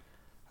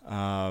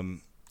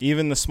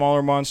 Even the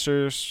smaller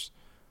monsters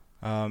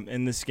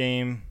in this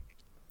game,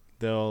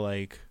 they'll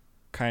like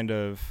kind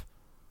of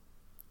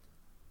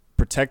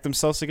protect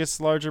themselves against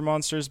the larger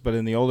monsters, but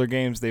in the older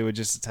games, they would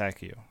just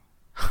attack you.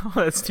 Oh,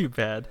 that's too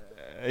bad.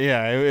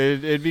 Yeah,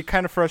 it'd be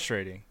kind of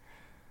frustrating.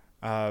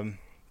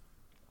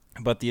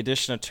 But the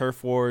addition of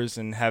turf wars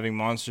and having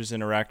monsters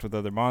interact with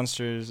other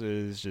monsters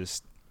is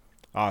just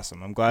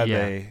awesome. I'm glad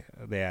they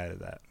added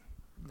that.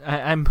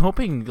 I'm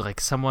hoping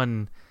like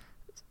someone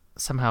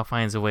somehow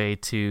finds a way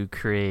to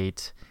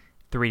create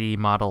 3D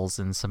models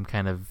in some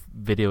kind of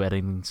video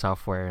editing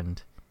software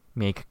and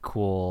make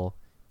cool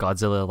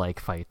Godzilla-like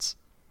fights.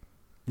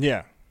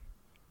 Yeah.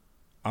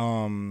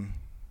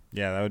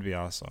 Yeah, that would be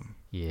awesome.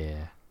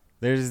 Yeah.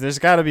 There's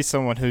got to be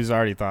someone who's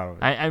already thought of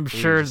it. I'm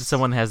sure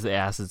someone has the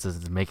assets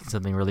of making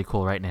something really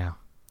cool right now.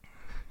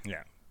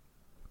 Yeah.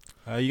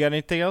 You got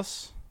anything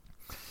else?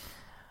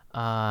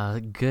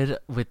 Good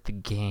with the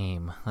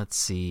game. Let's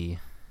see.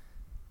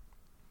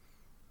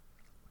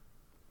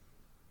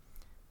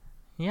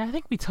 Yeah, I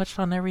think we touched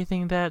on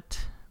everything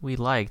that we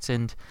liked,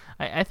 and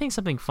I think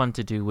something fun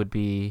to do would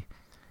be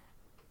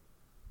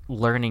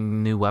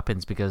learning new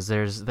weapons, because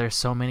there's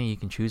so many you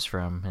can choose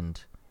from,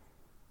 and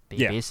they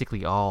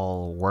basically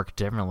all work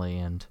differently,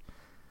 and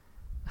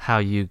how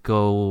you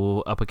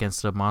go up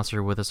against a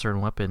monster with a certain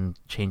weapon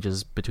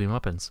changes between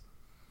weapons.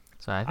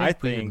 So I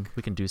think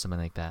we can do something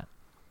like that.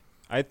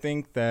 I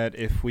think that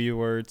if we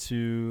were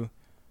to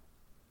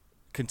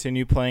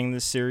continue playing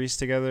this series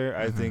together,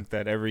 I think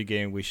that every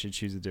game we should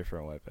choose a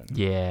different weapon.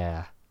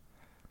 Yeah.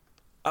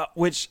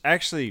 Which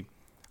actually,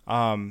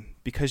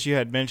 because you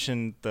had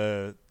mentioned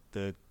the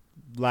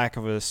lack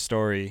of a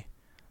story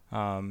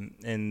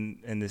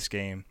in this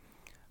game,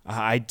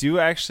 I do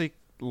actually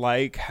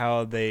like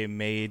how they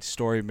made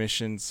story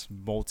missions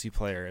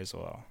multiplayer as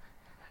well.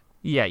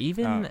 Yeah,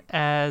 even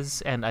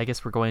and I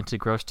guess we're going to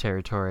gross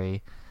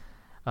territory,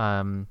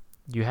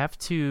 you have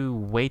to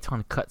wait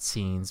on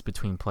cutscenes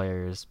between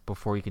players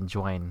before you can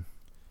join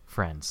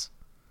friends.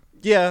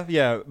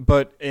 Yeah,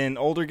 but in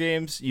older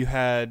games, you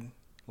had,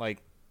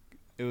 like,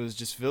 it was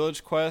just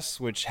village quests,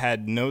 which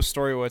had no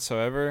story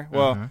whatsoever.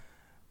 Well,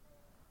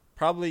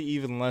 probably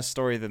even less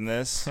story than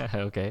this.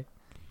 Okay.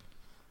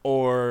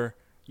 Or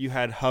you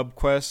had hub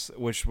quests,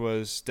 which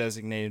was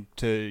designated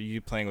to you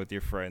playing with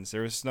your friends.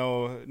 There was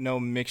no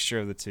mixture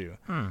of the two.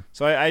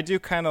 So I do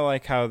kind of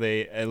like how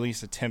they at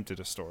least attempted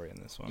a story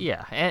in this one.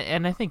 Yeah,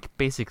 and I think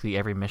basically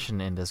every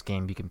mission in this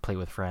game you can play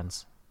with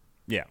friends.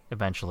 Yeah.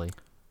 Eventually.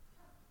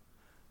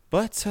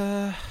 But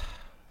I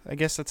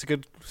guess that's a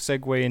good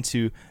segue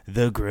into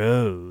the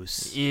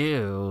gross.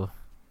 Ew.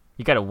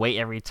 You gotta wait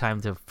every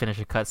time to finish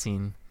a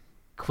cutscene,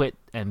 quit,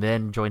 and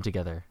then join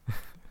together.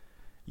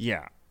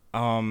 Yeah.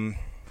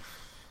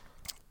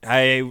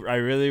 I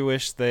really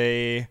wish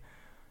they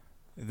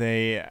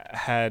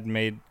had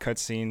made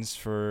cutscenes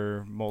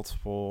for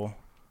multiple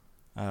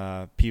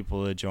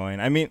people to join.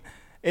 I mean,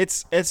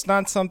 it's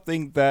not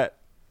something that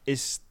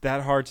is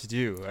that hard to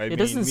do. It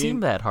doesn't seem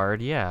that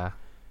hard, yeah.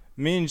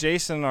 Me and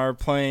Jason are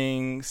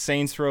playing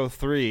Saints Row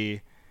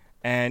 3,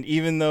 and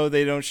even though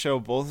they don't show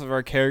both of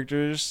our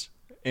characters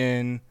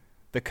in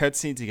the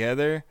cutscene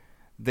together,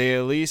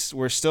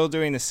 we're still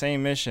doing the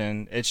same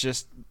mission. It's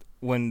just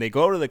when they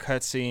go to the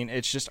cutscene,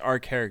 it's just our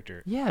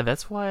character. Yeah,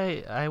 that's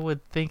why I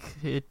would think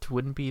it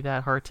wouldn't be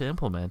that hard to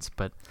implement,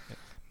 but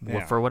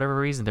for whatever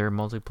reason, their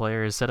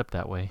multiplayer is set up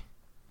that way.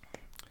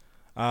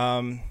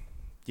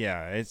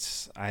 Yeah,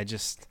 it's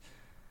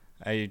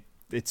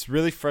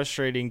really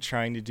frustrating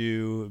trying to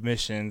do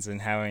missions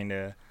and having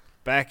to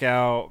back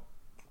out.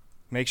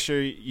 Make sure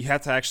you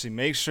have to actually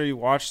make sure you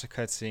watch the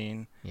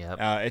cutscene. Yep.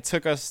 It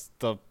took us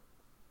the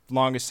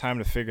longest time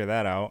to figure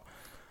that out.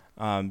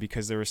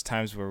 Because there was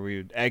times where we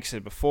would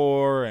exit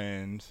before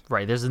and...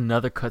 Right, there's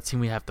another cutscene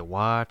we have to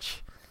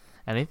watch.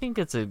 And I think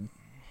it's a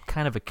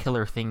kind of a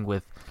killer thing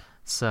with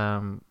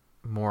some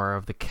more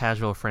of the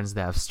casual friends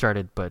that have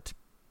started but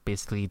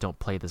basically don't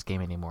play this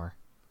game anymore.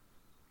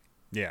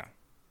 Yeah.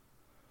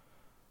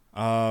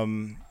 I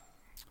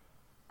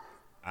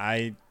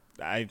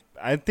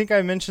think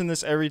I mention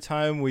this every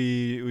time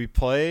we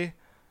play,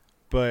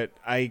 but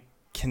I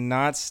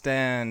cannot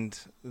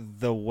stand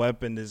the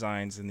weapon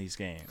designs in these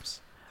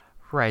games.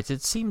 Right,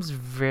 it seems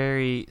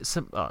very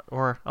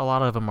or a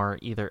lot of them are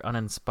either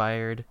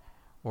uninspired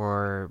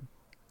or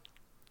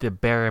the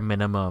bare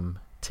minimum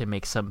to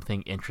make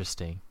something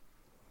interesting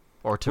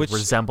or to Which-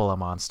 resemble a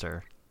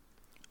monster.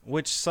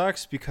 Which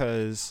sucks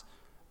because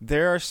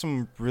there are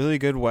some really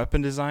good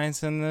weapon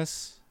designs in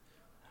this,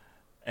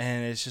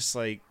 and it's just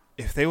like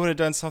if they would have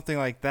done something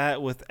like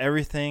that with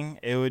everything,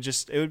 it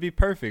would be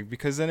perfect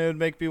because then it would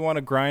make me want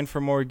to grind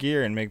for more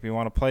gear and make me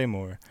want to play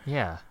more.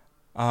 Yeah.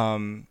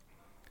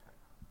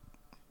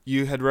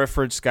 You had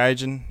referenced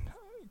Gaijin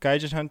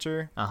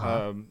Hunter.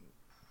 Uh-huh.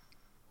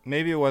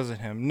 Maybe it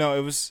wasn't him. No,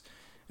 it was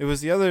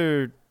the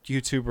other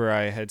YouTuber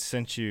I had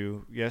sent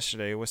you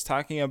yesterday was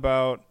talking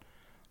about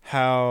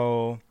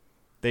how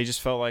they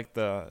just felt like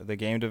the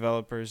game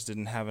developers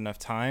didn't have enough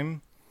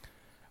time.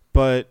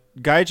 But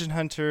Gaijin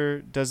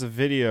Hunter does a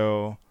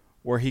video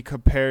where he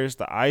compares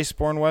the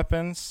Iceborne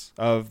weapons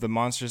of the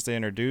monsters they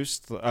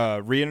reintroduced,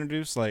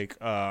 like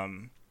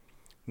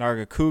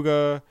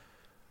Nargacuga,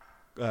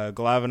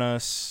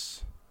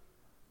 Glavenus,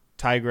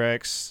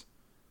 Tigrex,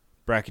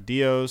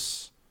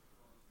 Brachydios,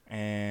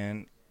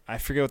 and I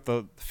forget what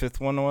the fifth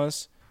one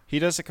was. He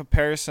does a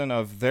comparison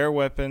of their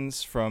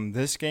weapons from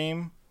this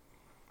game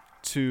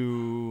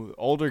to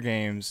older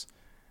games,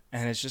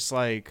 and it's just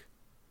like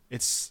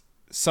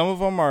some of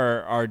them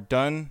are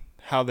done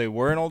how they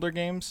were in older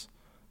games,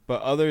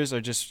 but others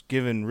are just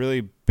given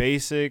really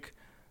basic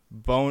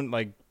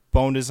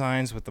bone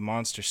designs with the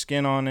monster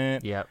skin on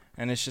it. Yep.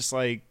 And it's just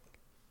like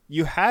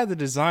you had the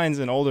designs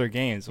in older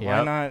games. Why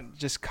Yep. not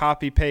just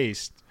copy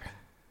paste?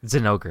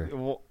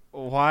 Zenogre.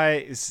 Why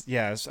it's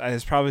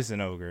probably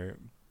Zenogre.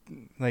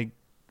 Like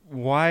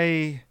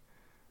why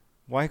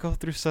go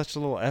through such a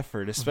little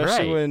effort,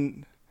 especially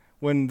Right.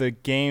 when the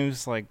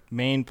game's like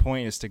main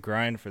point is to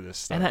grind for this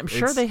stuff. And I'm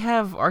sure they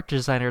have art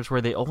designers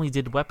where they only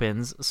did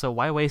weapons, so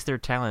why waste their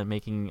talent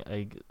making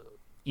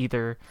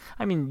either...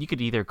 I mean, you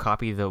could either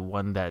copy the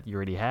one that you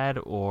already had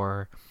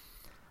or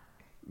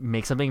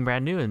make something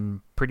brand new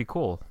and pretty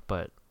cool,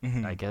 but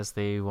I guess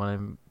they want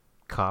to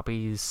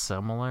copy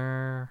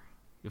similar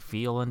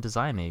feel and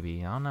design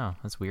maybe. I don't know.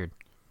 That's weird.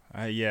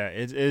 Yeah,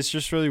 it's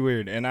just really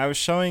weird. And I was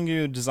showing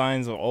you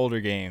designs of older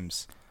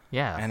games.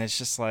 Yeah. And it's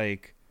just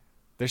like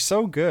they're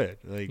so good.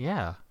 Like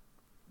yeah.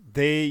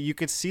 you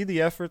could see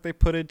the effort they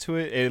put into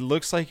it. It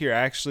looks like you're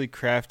actually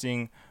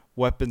crafting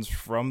weapons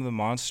from the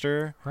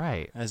monster,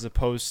 Right. as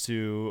opposed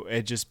to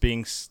it just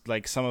being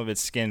like some of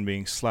its skin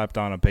being slapped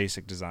on a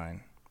basic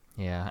design.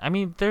 Yeah. I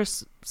mean,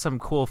 there's some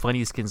cool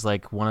funny skins,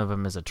 like one of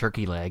them is a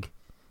turkey leg.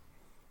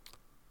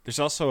 There's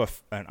also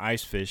an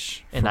ice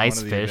fish. An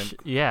ice fish.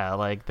 Yeah,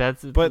 like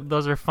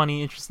those are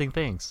funny, interesting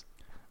things.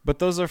 But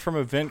those are from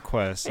Event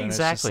Quest. And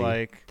Exactly. It's just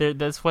like,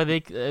 that's why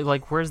they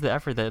like. Where's the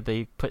effort that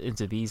they put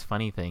into these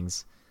funny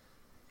things?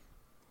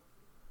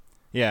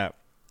 yeah,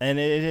 and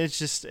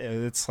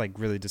it's like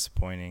really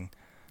disappointing.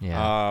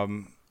 Yeah.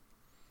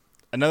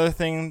 Another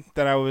thing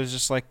that I was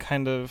just like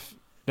kind of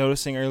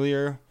noticing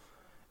earlier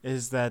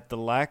is that the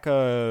lack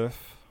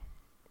of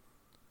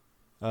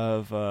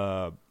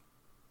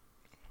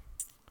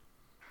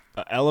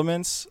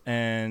elements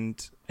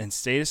and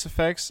status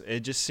effects.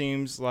 It just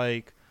seems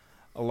like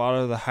a lot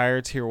of the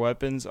higher tier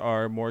weapons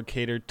are more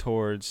catered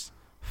towards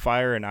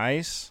fire and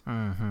ice,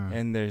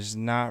 and there's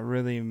not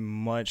really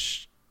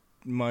much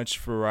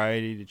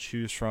variety to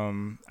choose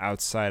from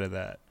outside of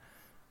that.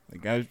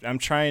 Like I'm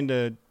trying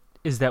to.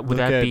 Would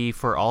that be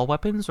for all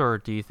weapons, or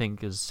do you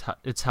think it's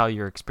how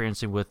you're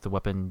experiencing with the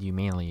weapon you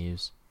mainly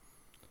use?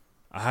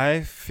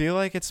 I feel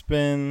like it's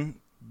been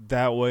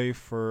that way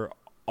for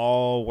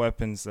all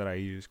weapons that I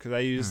use, because I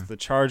use the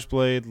charge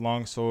blade,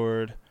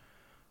 longsword.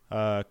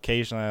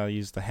 Occasionally I'll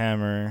use the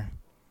hammer.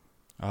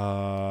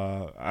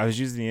 I was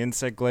using the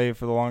insect glaive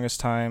for the longest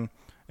time.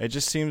 It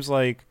just seems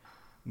like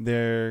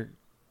a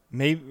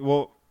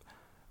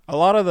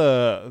lot of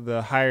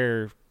the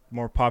higher,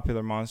 more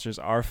popular monsters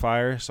are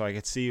fire, so I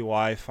could see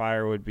why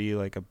fire would be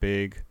like a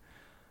big,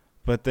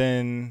 but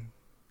then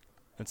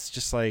it's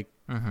just like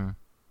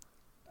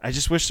I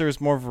just wish there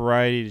was more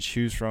variety to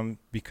choose from,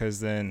 because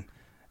then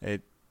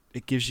it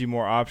gives you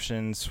more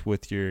options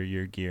with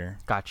your gear.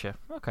 Gotcha.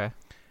 Okay.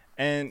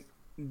 And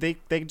they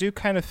do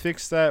kind of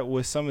fix that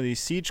with some of these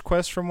siege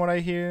quests, from what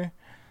I hear.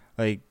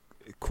 Like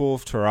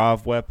Kulf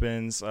Tarav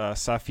weapons,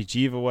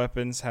 Safijiva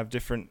weapons have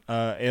different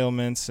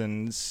ailments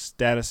and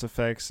status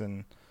effects,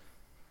 and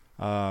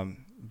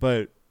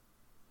but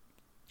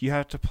you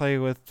have to play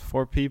with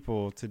 4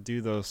 people to do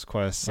those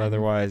quests.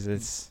 Otherwise,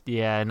 it's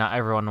not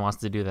everyone wants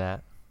to do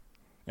that,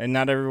 and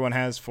not everyone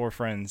has 4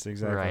 friends,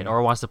 exactly. Right,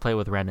 or wants to play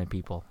with random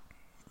people.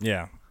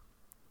 Yeah.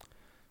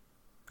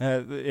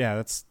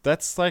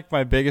 That's like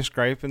my biggest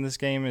gripe in this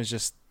game, is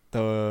just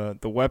the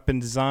weapon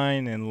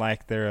design and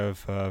lack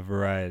thereof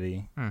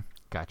variety.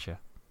 Gotcha.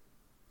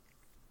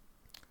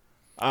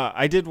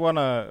 I did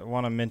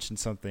wanna mention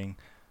something,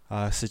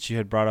 since you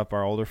had brought up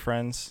our older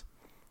friends.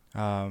 Do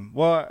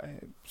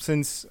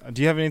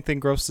you have anything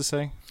else to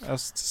say?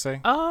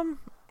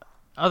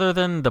 Other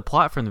than the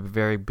plot from the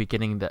very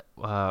beginning, that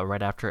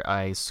right after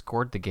I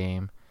scored the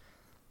game,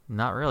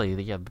 not really.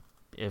 Yeah,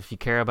 if you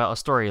care about a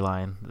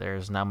storyline,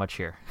 there's not much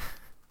here.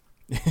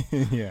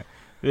 Yeah.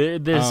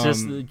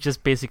 There's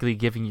just basically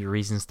giving you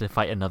reasons to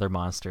fight another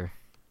monster.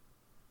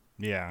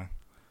 Yeah.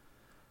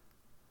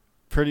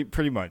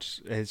 Pretty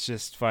much. It's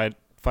just fight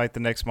the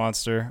next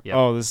monster. Yep.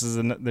 Oh,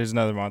 there's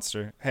another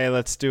monster. Hey,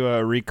 let's do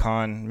a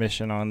recon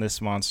mission on this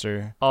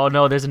monster. Oh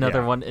no, there's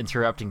another one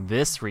interrupting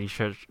this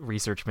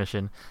research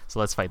mission. So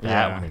let's fight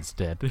that one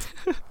instead.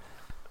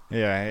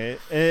 Yeah,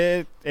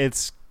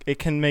 it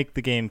can make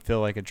the game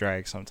feel like a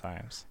drag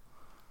sometimes,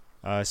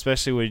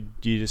 especially when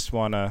you just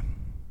want to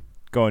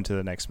go into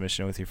the next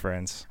mission with your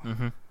friends.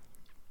 Mm-hmm.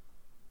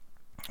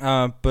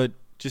 But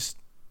just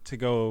to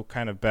go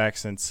kind of back,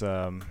 since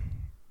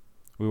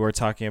we were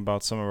talking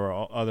about some of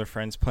our other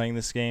friends playing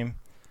this game,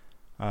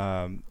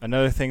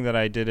 another thing that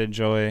I did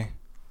enjoy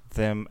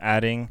them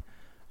adding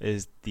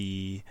is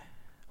the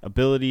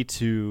ability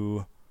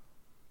to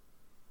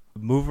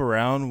move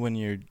around when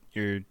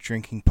you're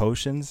drinking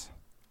potions.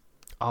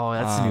 Oh,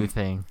 that's a new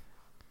thing.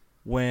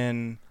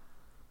 When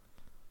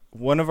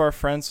one of our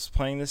friends was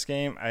playing this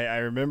game, I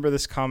remember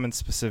this comment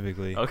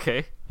specifically.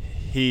 Okay.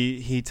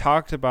 He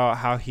talked about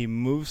how he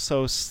moves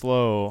so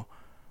slow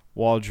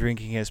while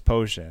drinking his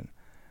potion.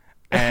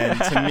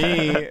 And to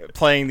me,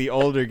 playing the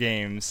older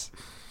games,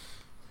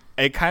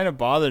 it kind of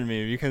bothered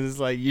me because it's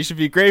like, you should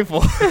be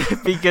grateful.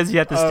 Because you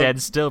had to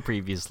stand still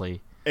previously.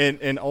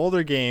 In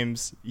older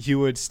games, you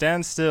would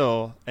stand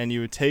still and you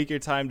would take your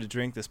time to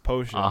drink this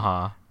potion.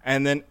 Uh-huh.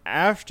 And then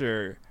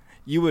after,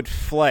 you would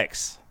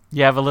flex.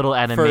 You have a little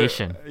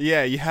animation.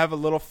 You have a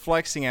little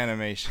flexing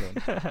animation.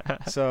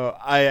 So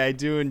I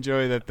do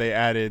enjoy that they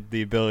added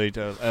the ability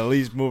to at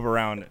least move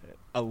around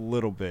a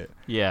little bit.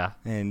 Yeah.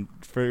 And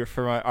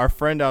for our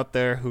friend out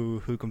there who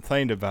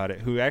complained about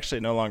it, who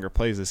actually no longer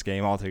plays this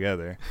game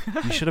altogether,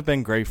 you should have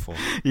been grateful.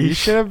 You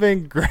should have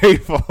been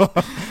grateful.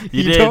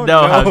 You didn't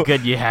know how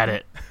good you had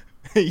it.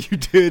 You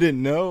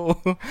didn't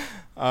know.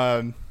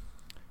 But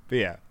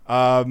yeah.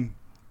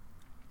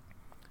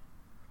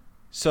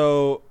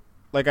 So,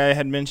 like I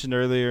had mentioned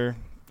earlier,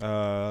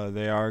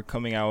 they are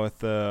coming out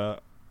with a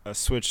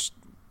Switch.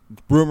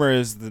 Rumor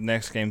is the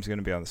next game's going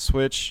to be on the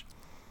Switch.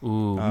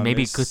 Ooh,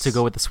 maybe good to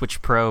go with the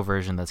Switch Pro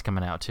version that's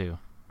coming out too.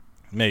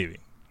 Maybe.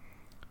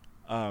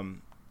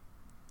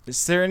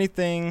 Is there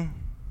anything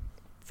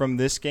from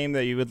this game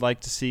that you would like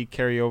to see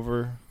carry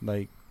over,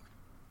 like,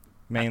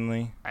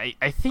 mainly?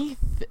 I think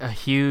a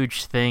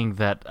huge thing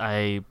that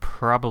I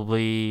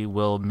probably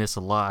will miss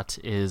a lot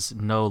is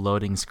no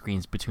loading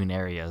screens between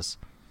areas.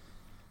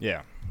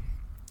 Yeah.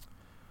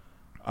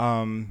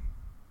 For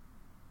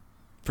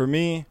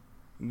me,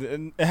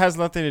 it has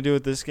nothing to do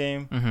with this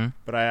game,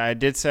 but I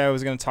did say I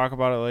was going to talk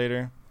about it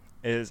later.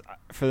 Is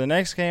for the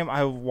next game,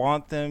 I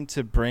want them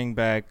to bring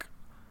back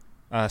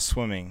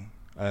swimming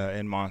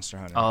in Monster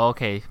Hunter. Oh,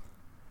 okay.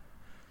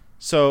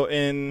 So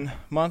in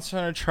Monster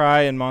Hunter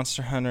Tri and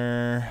Monster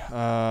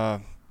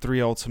Hunter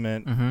 3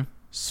 Ultimate,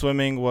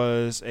 swimming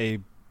was a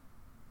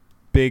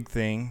big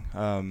thing.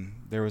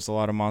 There was a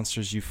lot of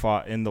monsters you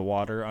fought in the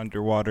water,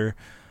 underwater,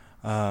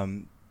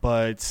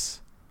 but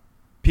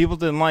people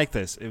didn't like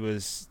this.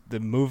 The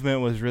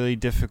movement was really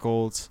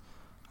difficult.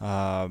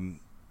 It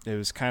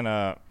was kind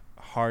of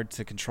hard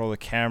to control the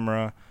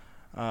camera,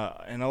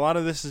 and a lot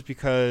of this is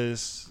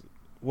because,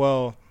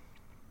 well,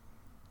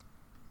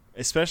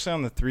 especially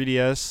on the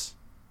 3DS,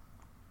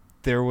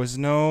 there was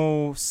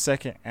no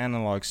second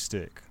analog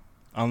stick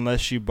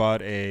unless you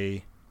bought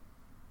a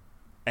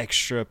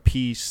extra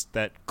piece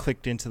that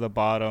clicked into the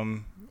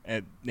bottom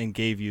and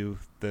gave you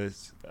the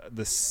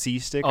C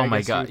stick. Oh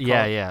my god!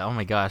 Yeah. Oh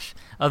my gosh!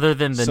 Other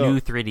than the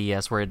new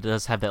 3DS, where it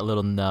does have that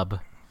little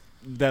nub.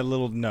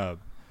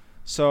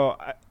 So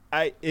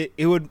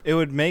it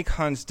would make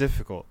hunts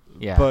difficult.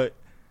 Yeah. But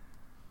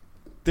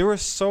there were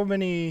so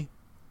many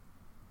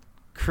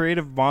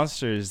creative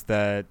monsters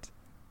that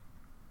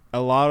a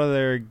lot of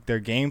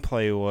their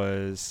gameplay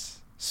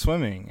was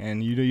swimming,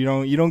 and you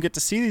don't get to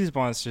see these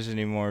monsters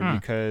anymore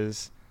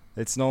because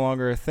it's no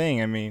longer a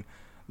thing. I mean,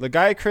 the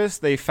guy Chris,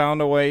 they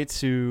found a way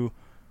to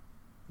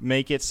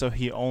make it so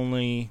he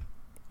only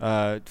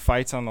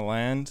fights on the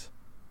land,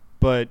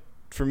 but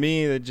for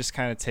me, that just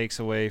kind of takes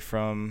away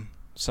from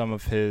some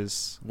of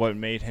what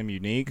made him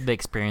unique. The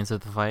experience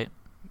of the fight.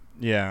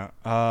 Yeah.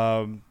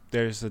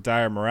 There's the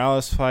Dire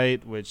Morales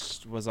fight, which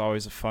was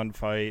always a fun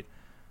fight.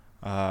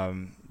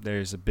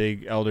 There's a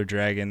big elder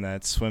dragon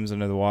that swims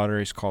under the water.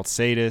 He's called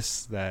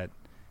Sadis. That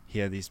he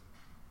had these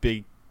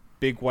big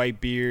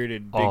white beard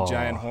and big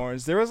giant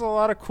horns. There was a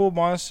lot of cool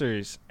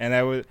monsters, and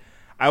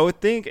I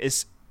would think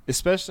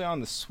especially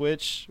on the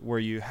Switch, where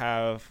you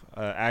have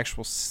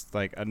actual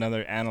like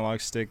another analog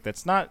stick.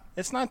 It's not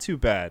too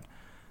bad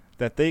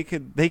that they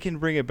can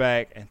bring it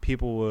back and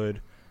people would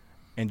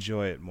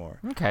enjoy it more.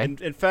 Okay.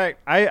 In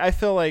fact, I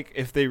feel like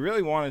if they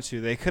really wanted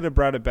to, they could have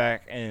brought it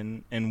back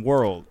in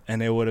World,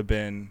 and it would have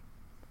been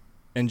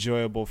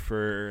enjoyable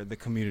for the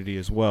community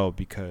as well,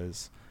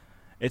 because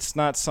it's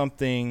not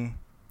something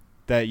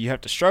that you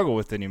have to struggle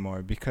with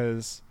anymore,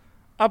 because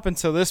up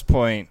until this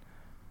point,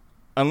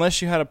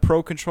 unless you had a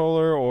Pro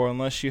controller or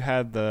unless you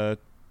had the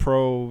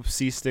Pro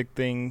C-Stick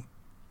thing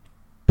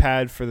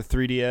pad for the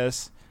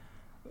 3DS,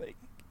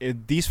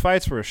 these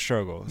fights were a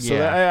struggle.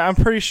 So I'm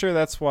pretty sure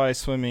that's why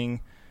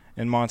swimming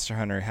and Monster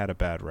Hunter had a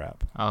bad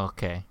rap. Oh,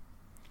 okay.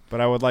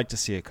 But I would like to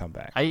see it come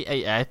back.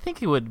 I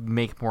think it would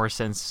make more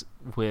sense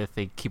with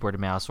a keyboard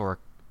and mouse or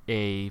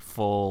a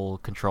full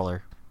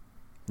controller.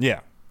 Yeah.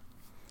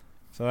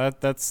 So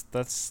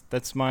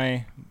that's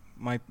my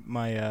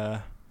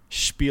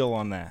spiel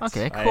on that.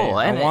 Okay, cool.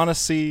 I want to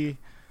see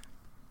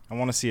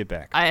it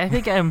back. I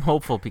think I'm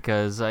hopeful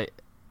because I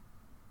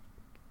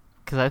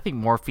think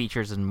more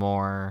features and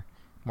more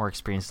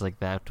experiences like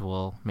that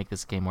will make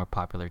this game more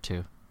popular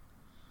too.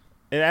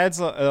 It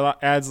adds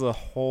a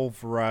whole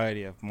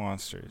variety of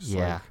monsters.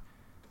 Yeah. Like,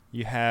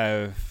 you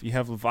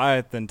have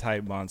Leviathan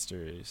type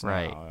monsters.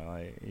 Right. Now.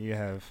 Like you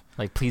have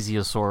like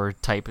plesiosaur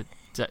type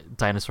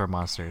dinosaur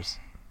monsters.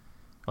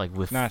 Like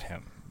with not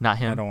him. Not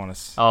him. I don't want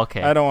to. Oh,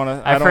 okay. I don't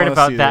want to. I've heard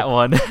about that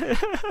one.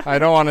 I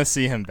don't want to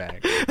see him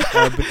back.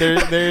 But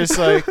there's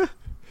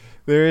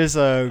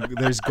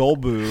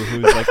Golbu,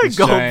 who's like this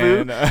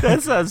giant.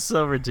 That sounds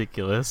so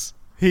ridiculous.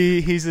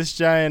 He's this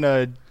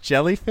giant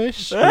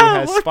jellyfish who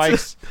has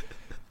spikes.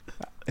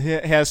 He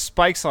has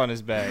spikes on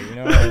his back, you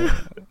know.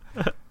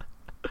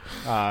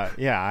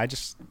 Yeah,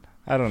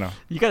 I don't know.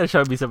 You gotta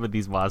show me some of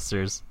these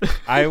monsters.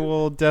 I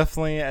will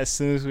definitely, as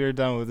soon as we are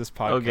done with this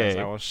podcast, okay.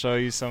 I will show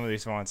you some of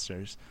these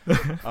monsters.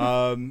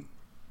 And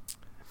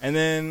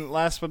then,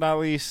 last but not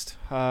least,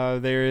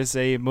 there is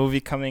a movie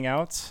coming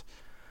out.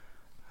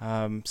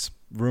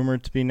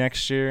 Rumored to be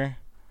next year.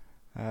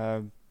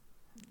 I'm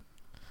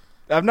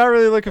not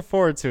really looking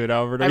forward to it,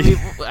 Albert.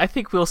 I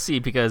think we'll see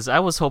because I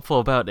was hopeful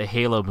about a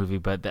Halo movie,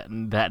 but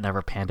that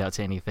never panned out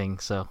to anything.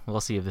 So we'll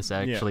see if this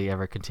actually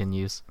ever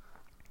continues.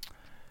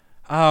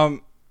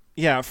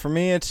 Yeah, for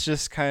me, it's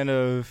just kind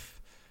of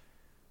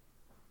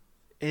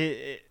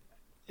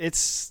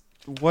it's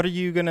what are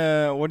you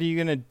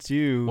gonna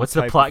do? What's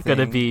the plot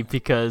gonna be?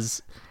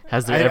 Because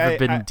has there ever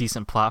been a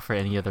decent plot for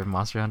any other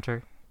Monster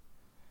Hunter?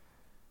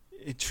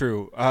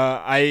 True.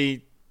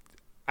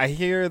 I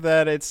hear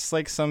that it's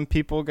like some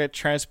people get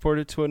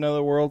transported to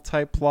another world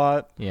type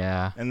plot.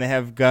 Yeah. And they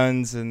have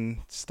guns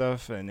and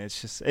stuff, and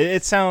it's just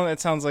it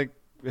sounds like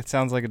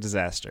a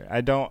disaster.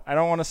 I don't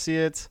want to see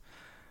it.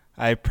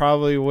 I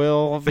probably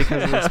will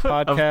because of this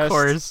podcast. Of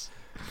course.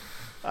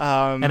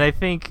 And I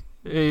think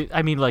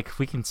like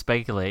we can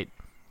speculate.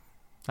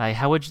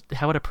 How would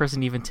a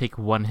person even take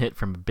one hit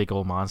from a big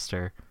old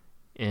monster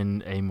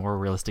in a more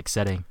realistic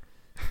setting?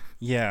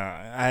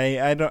 Yeah,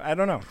 I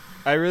don't know.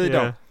 I really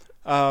don't.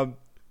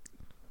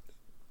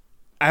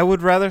 I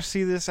would rather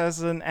see this as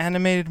an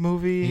animated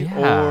movie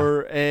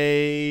or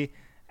a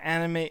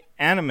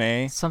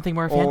anime. Something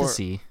more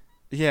fantasy.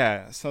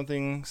 Yeah,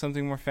 something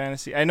more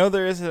fantasy. I know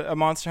there is a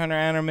Monster Hunter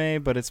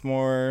anime, but it's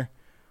more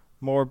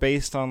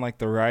based on like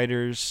the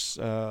writers'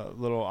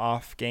 little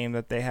off game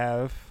that they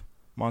have,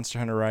 Monster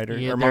Hunter Rider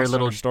or Monster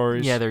Hunter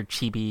Stories. Yeah, their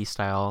chibi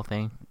style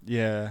thing.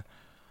 Yeah.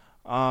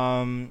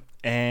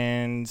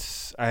 And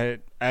I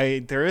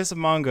there is a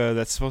manga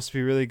that's supposed to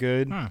be really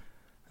good.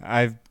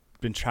 I've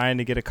been trying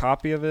to get a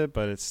copy of it,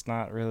 but it's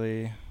not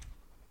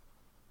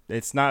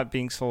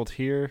being sold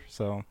here,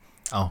 so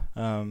I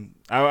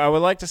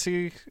would like to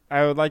see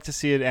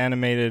it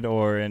animated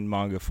or in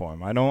manga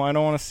form. I don't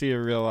want to see it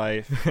real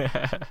life.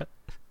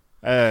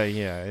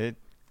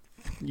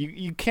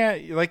 You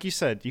can't, like you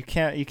said, you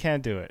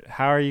can't do it.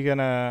 How are you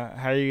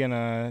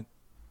gonna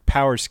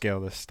power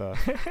scale this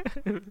stuff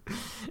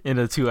in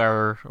a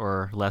 2-hour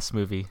or less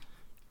movie?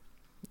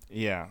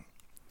 Yeah.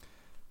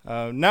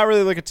 Not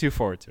really looking too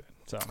forward to it.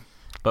 So,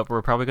 but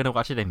we're probably gonna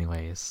watch it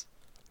anyways.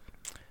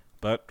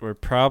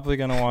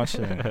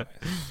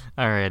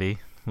 Alrighty,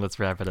 let's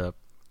wrap it up.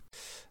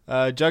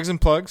 Jugs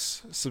and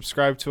plugs.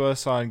 Subscribe to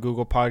us on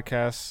Google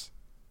Podcasts,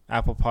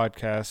 Apple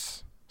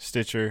Podcasts,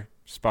 Stitcher,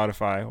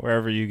 Spotify,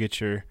 wherever you get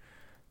your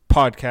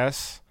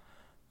podcasts.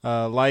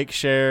 Like,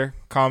 share,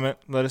 comment.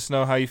 Let us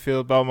know how you feel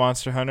about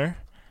Monster Hunter,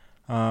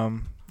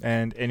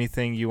 and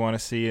anything you want to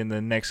see in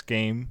the next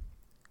game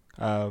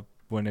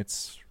when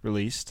it's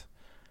released.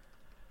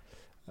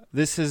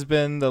 This has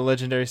been the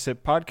Legendary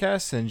Sip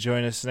Podcast, and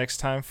join us next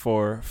time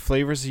for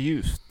Flavors of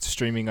Youth,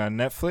 streaming on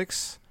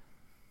Netflix.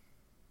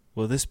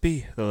 Will this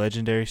be the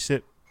Legendary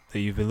Sip that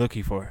you've been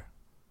looking for?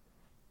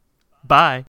 Bye.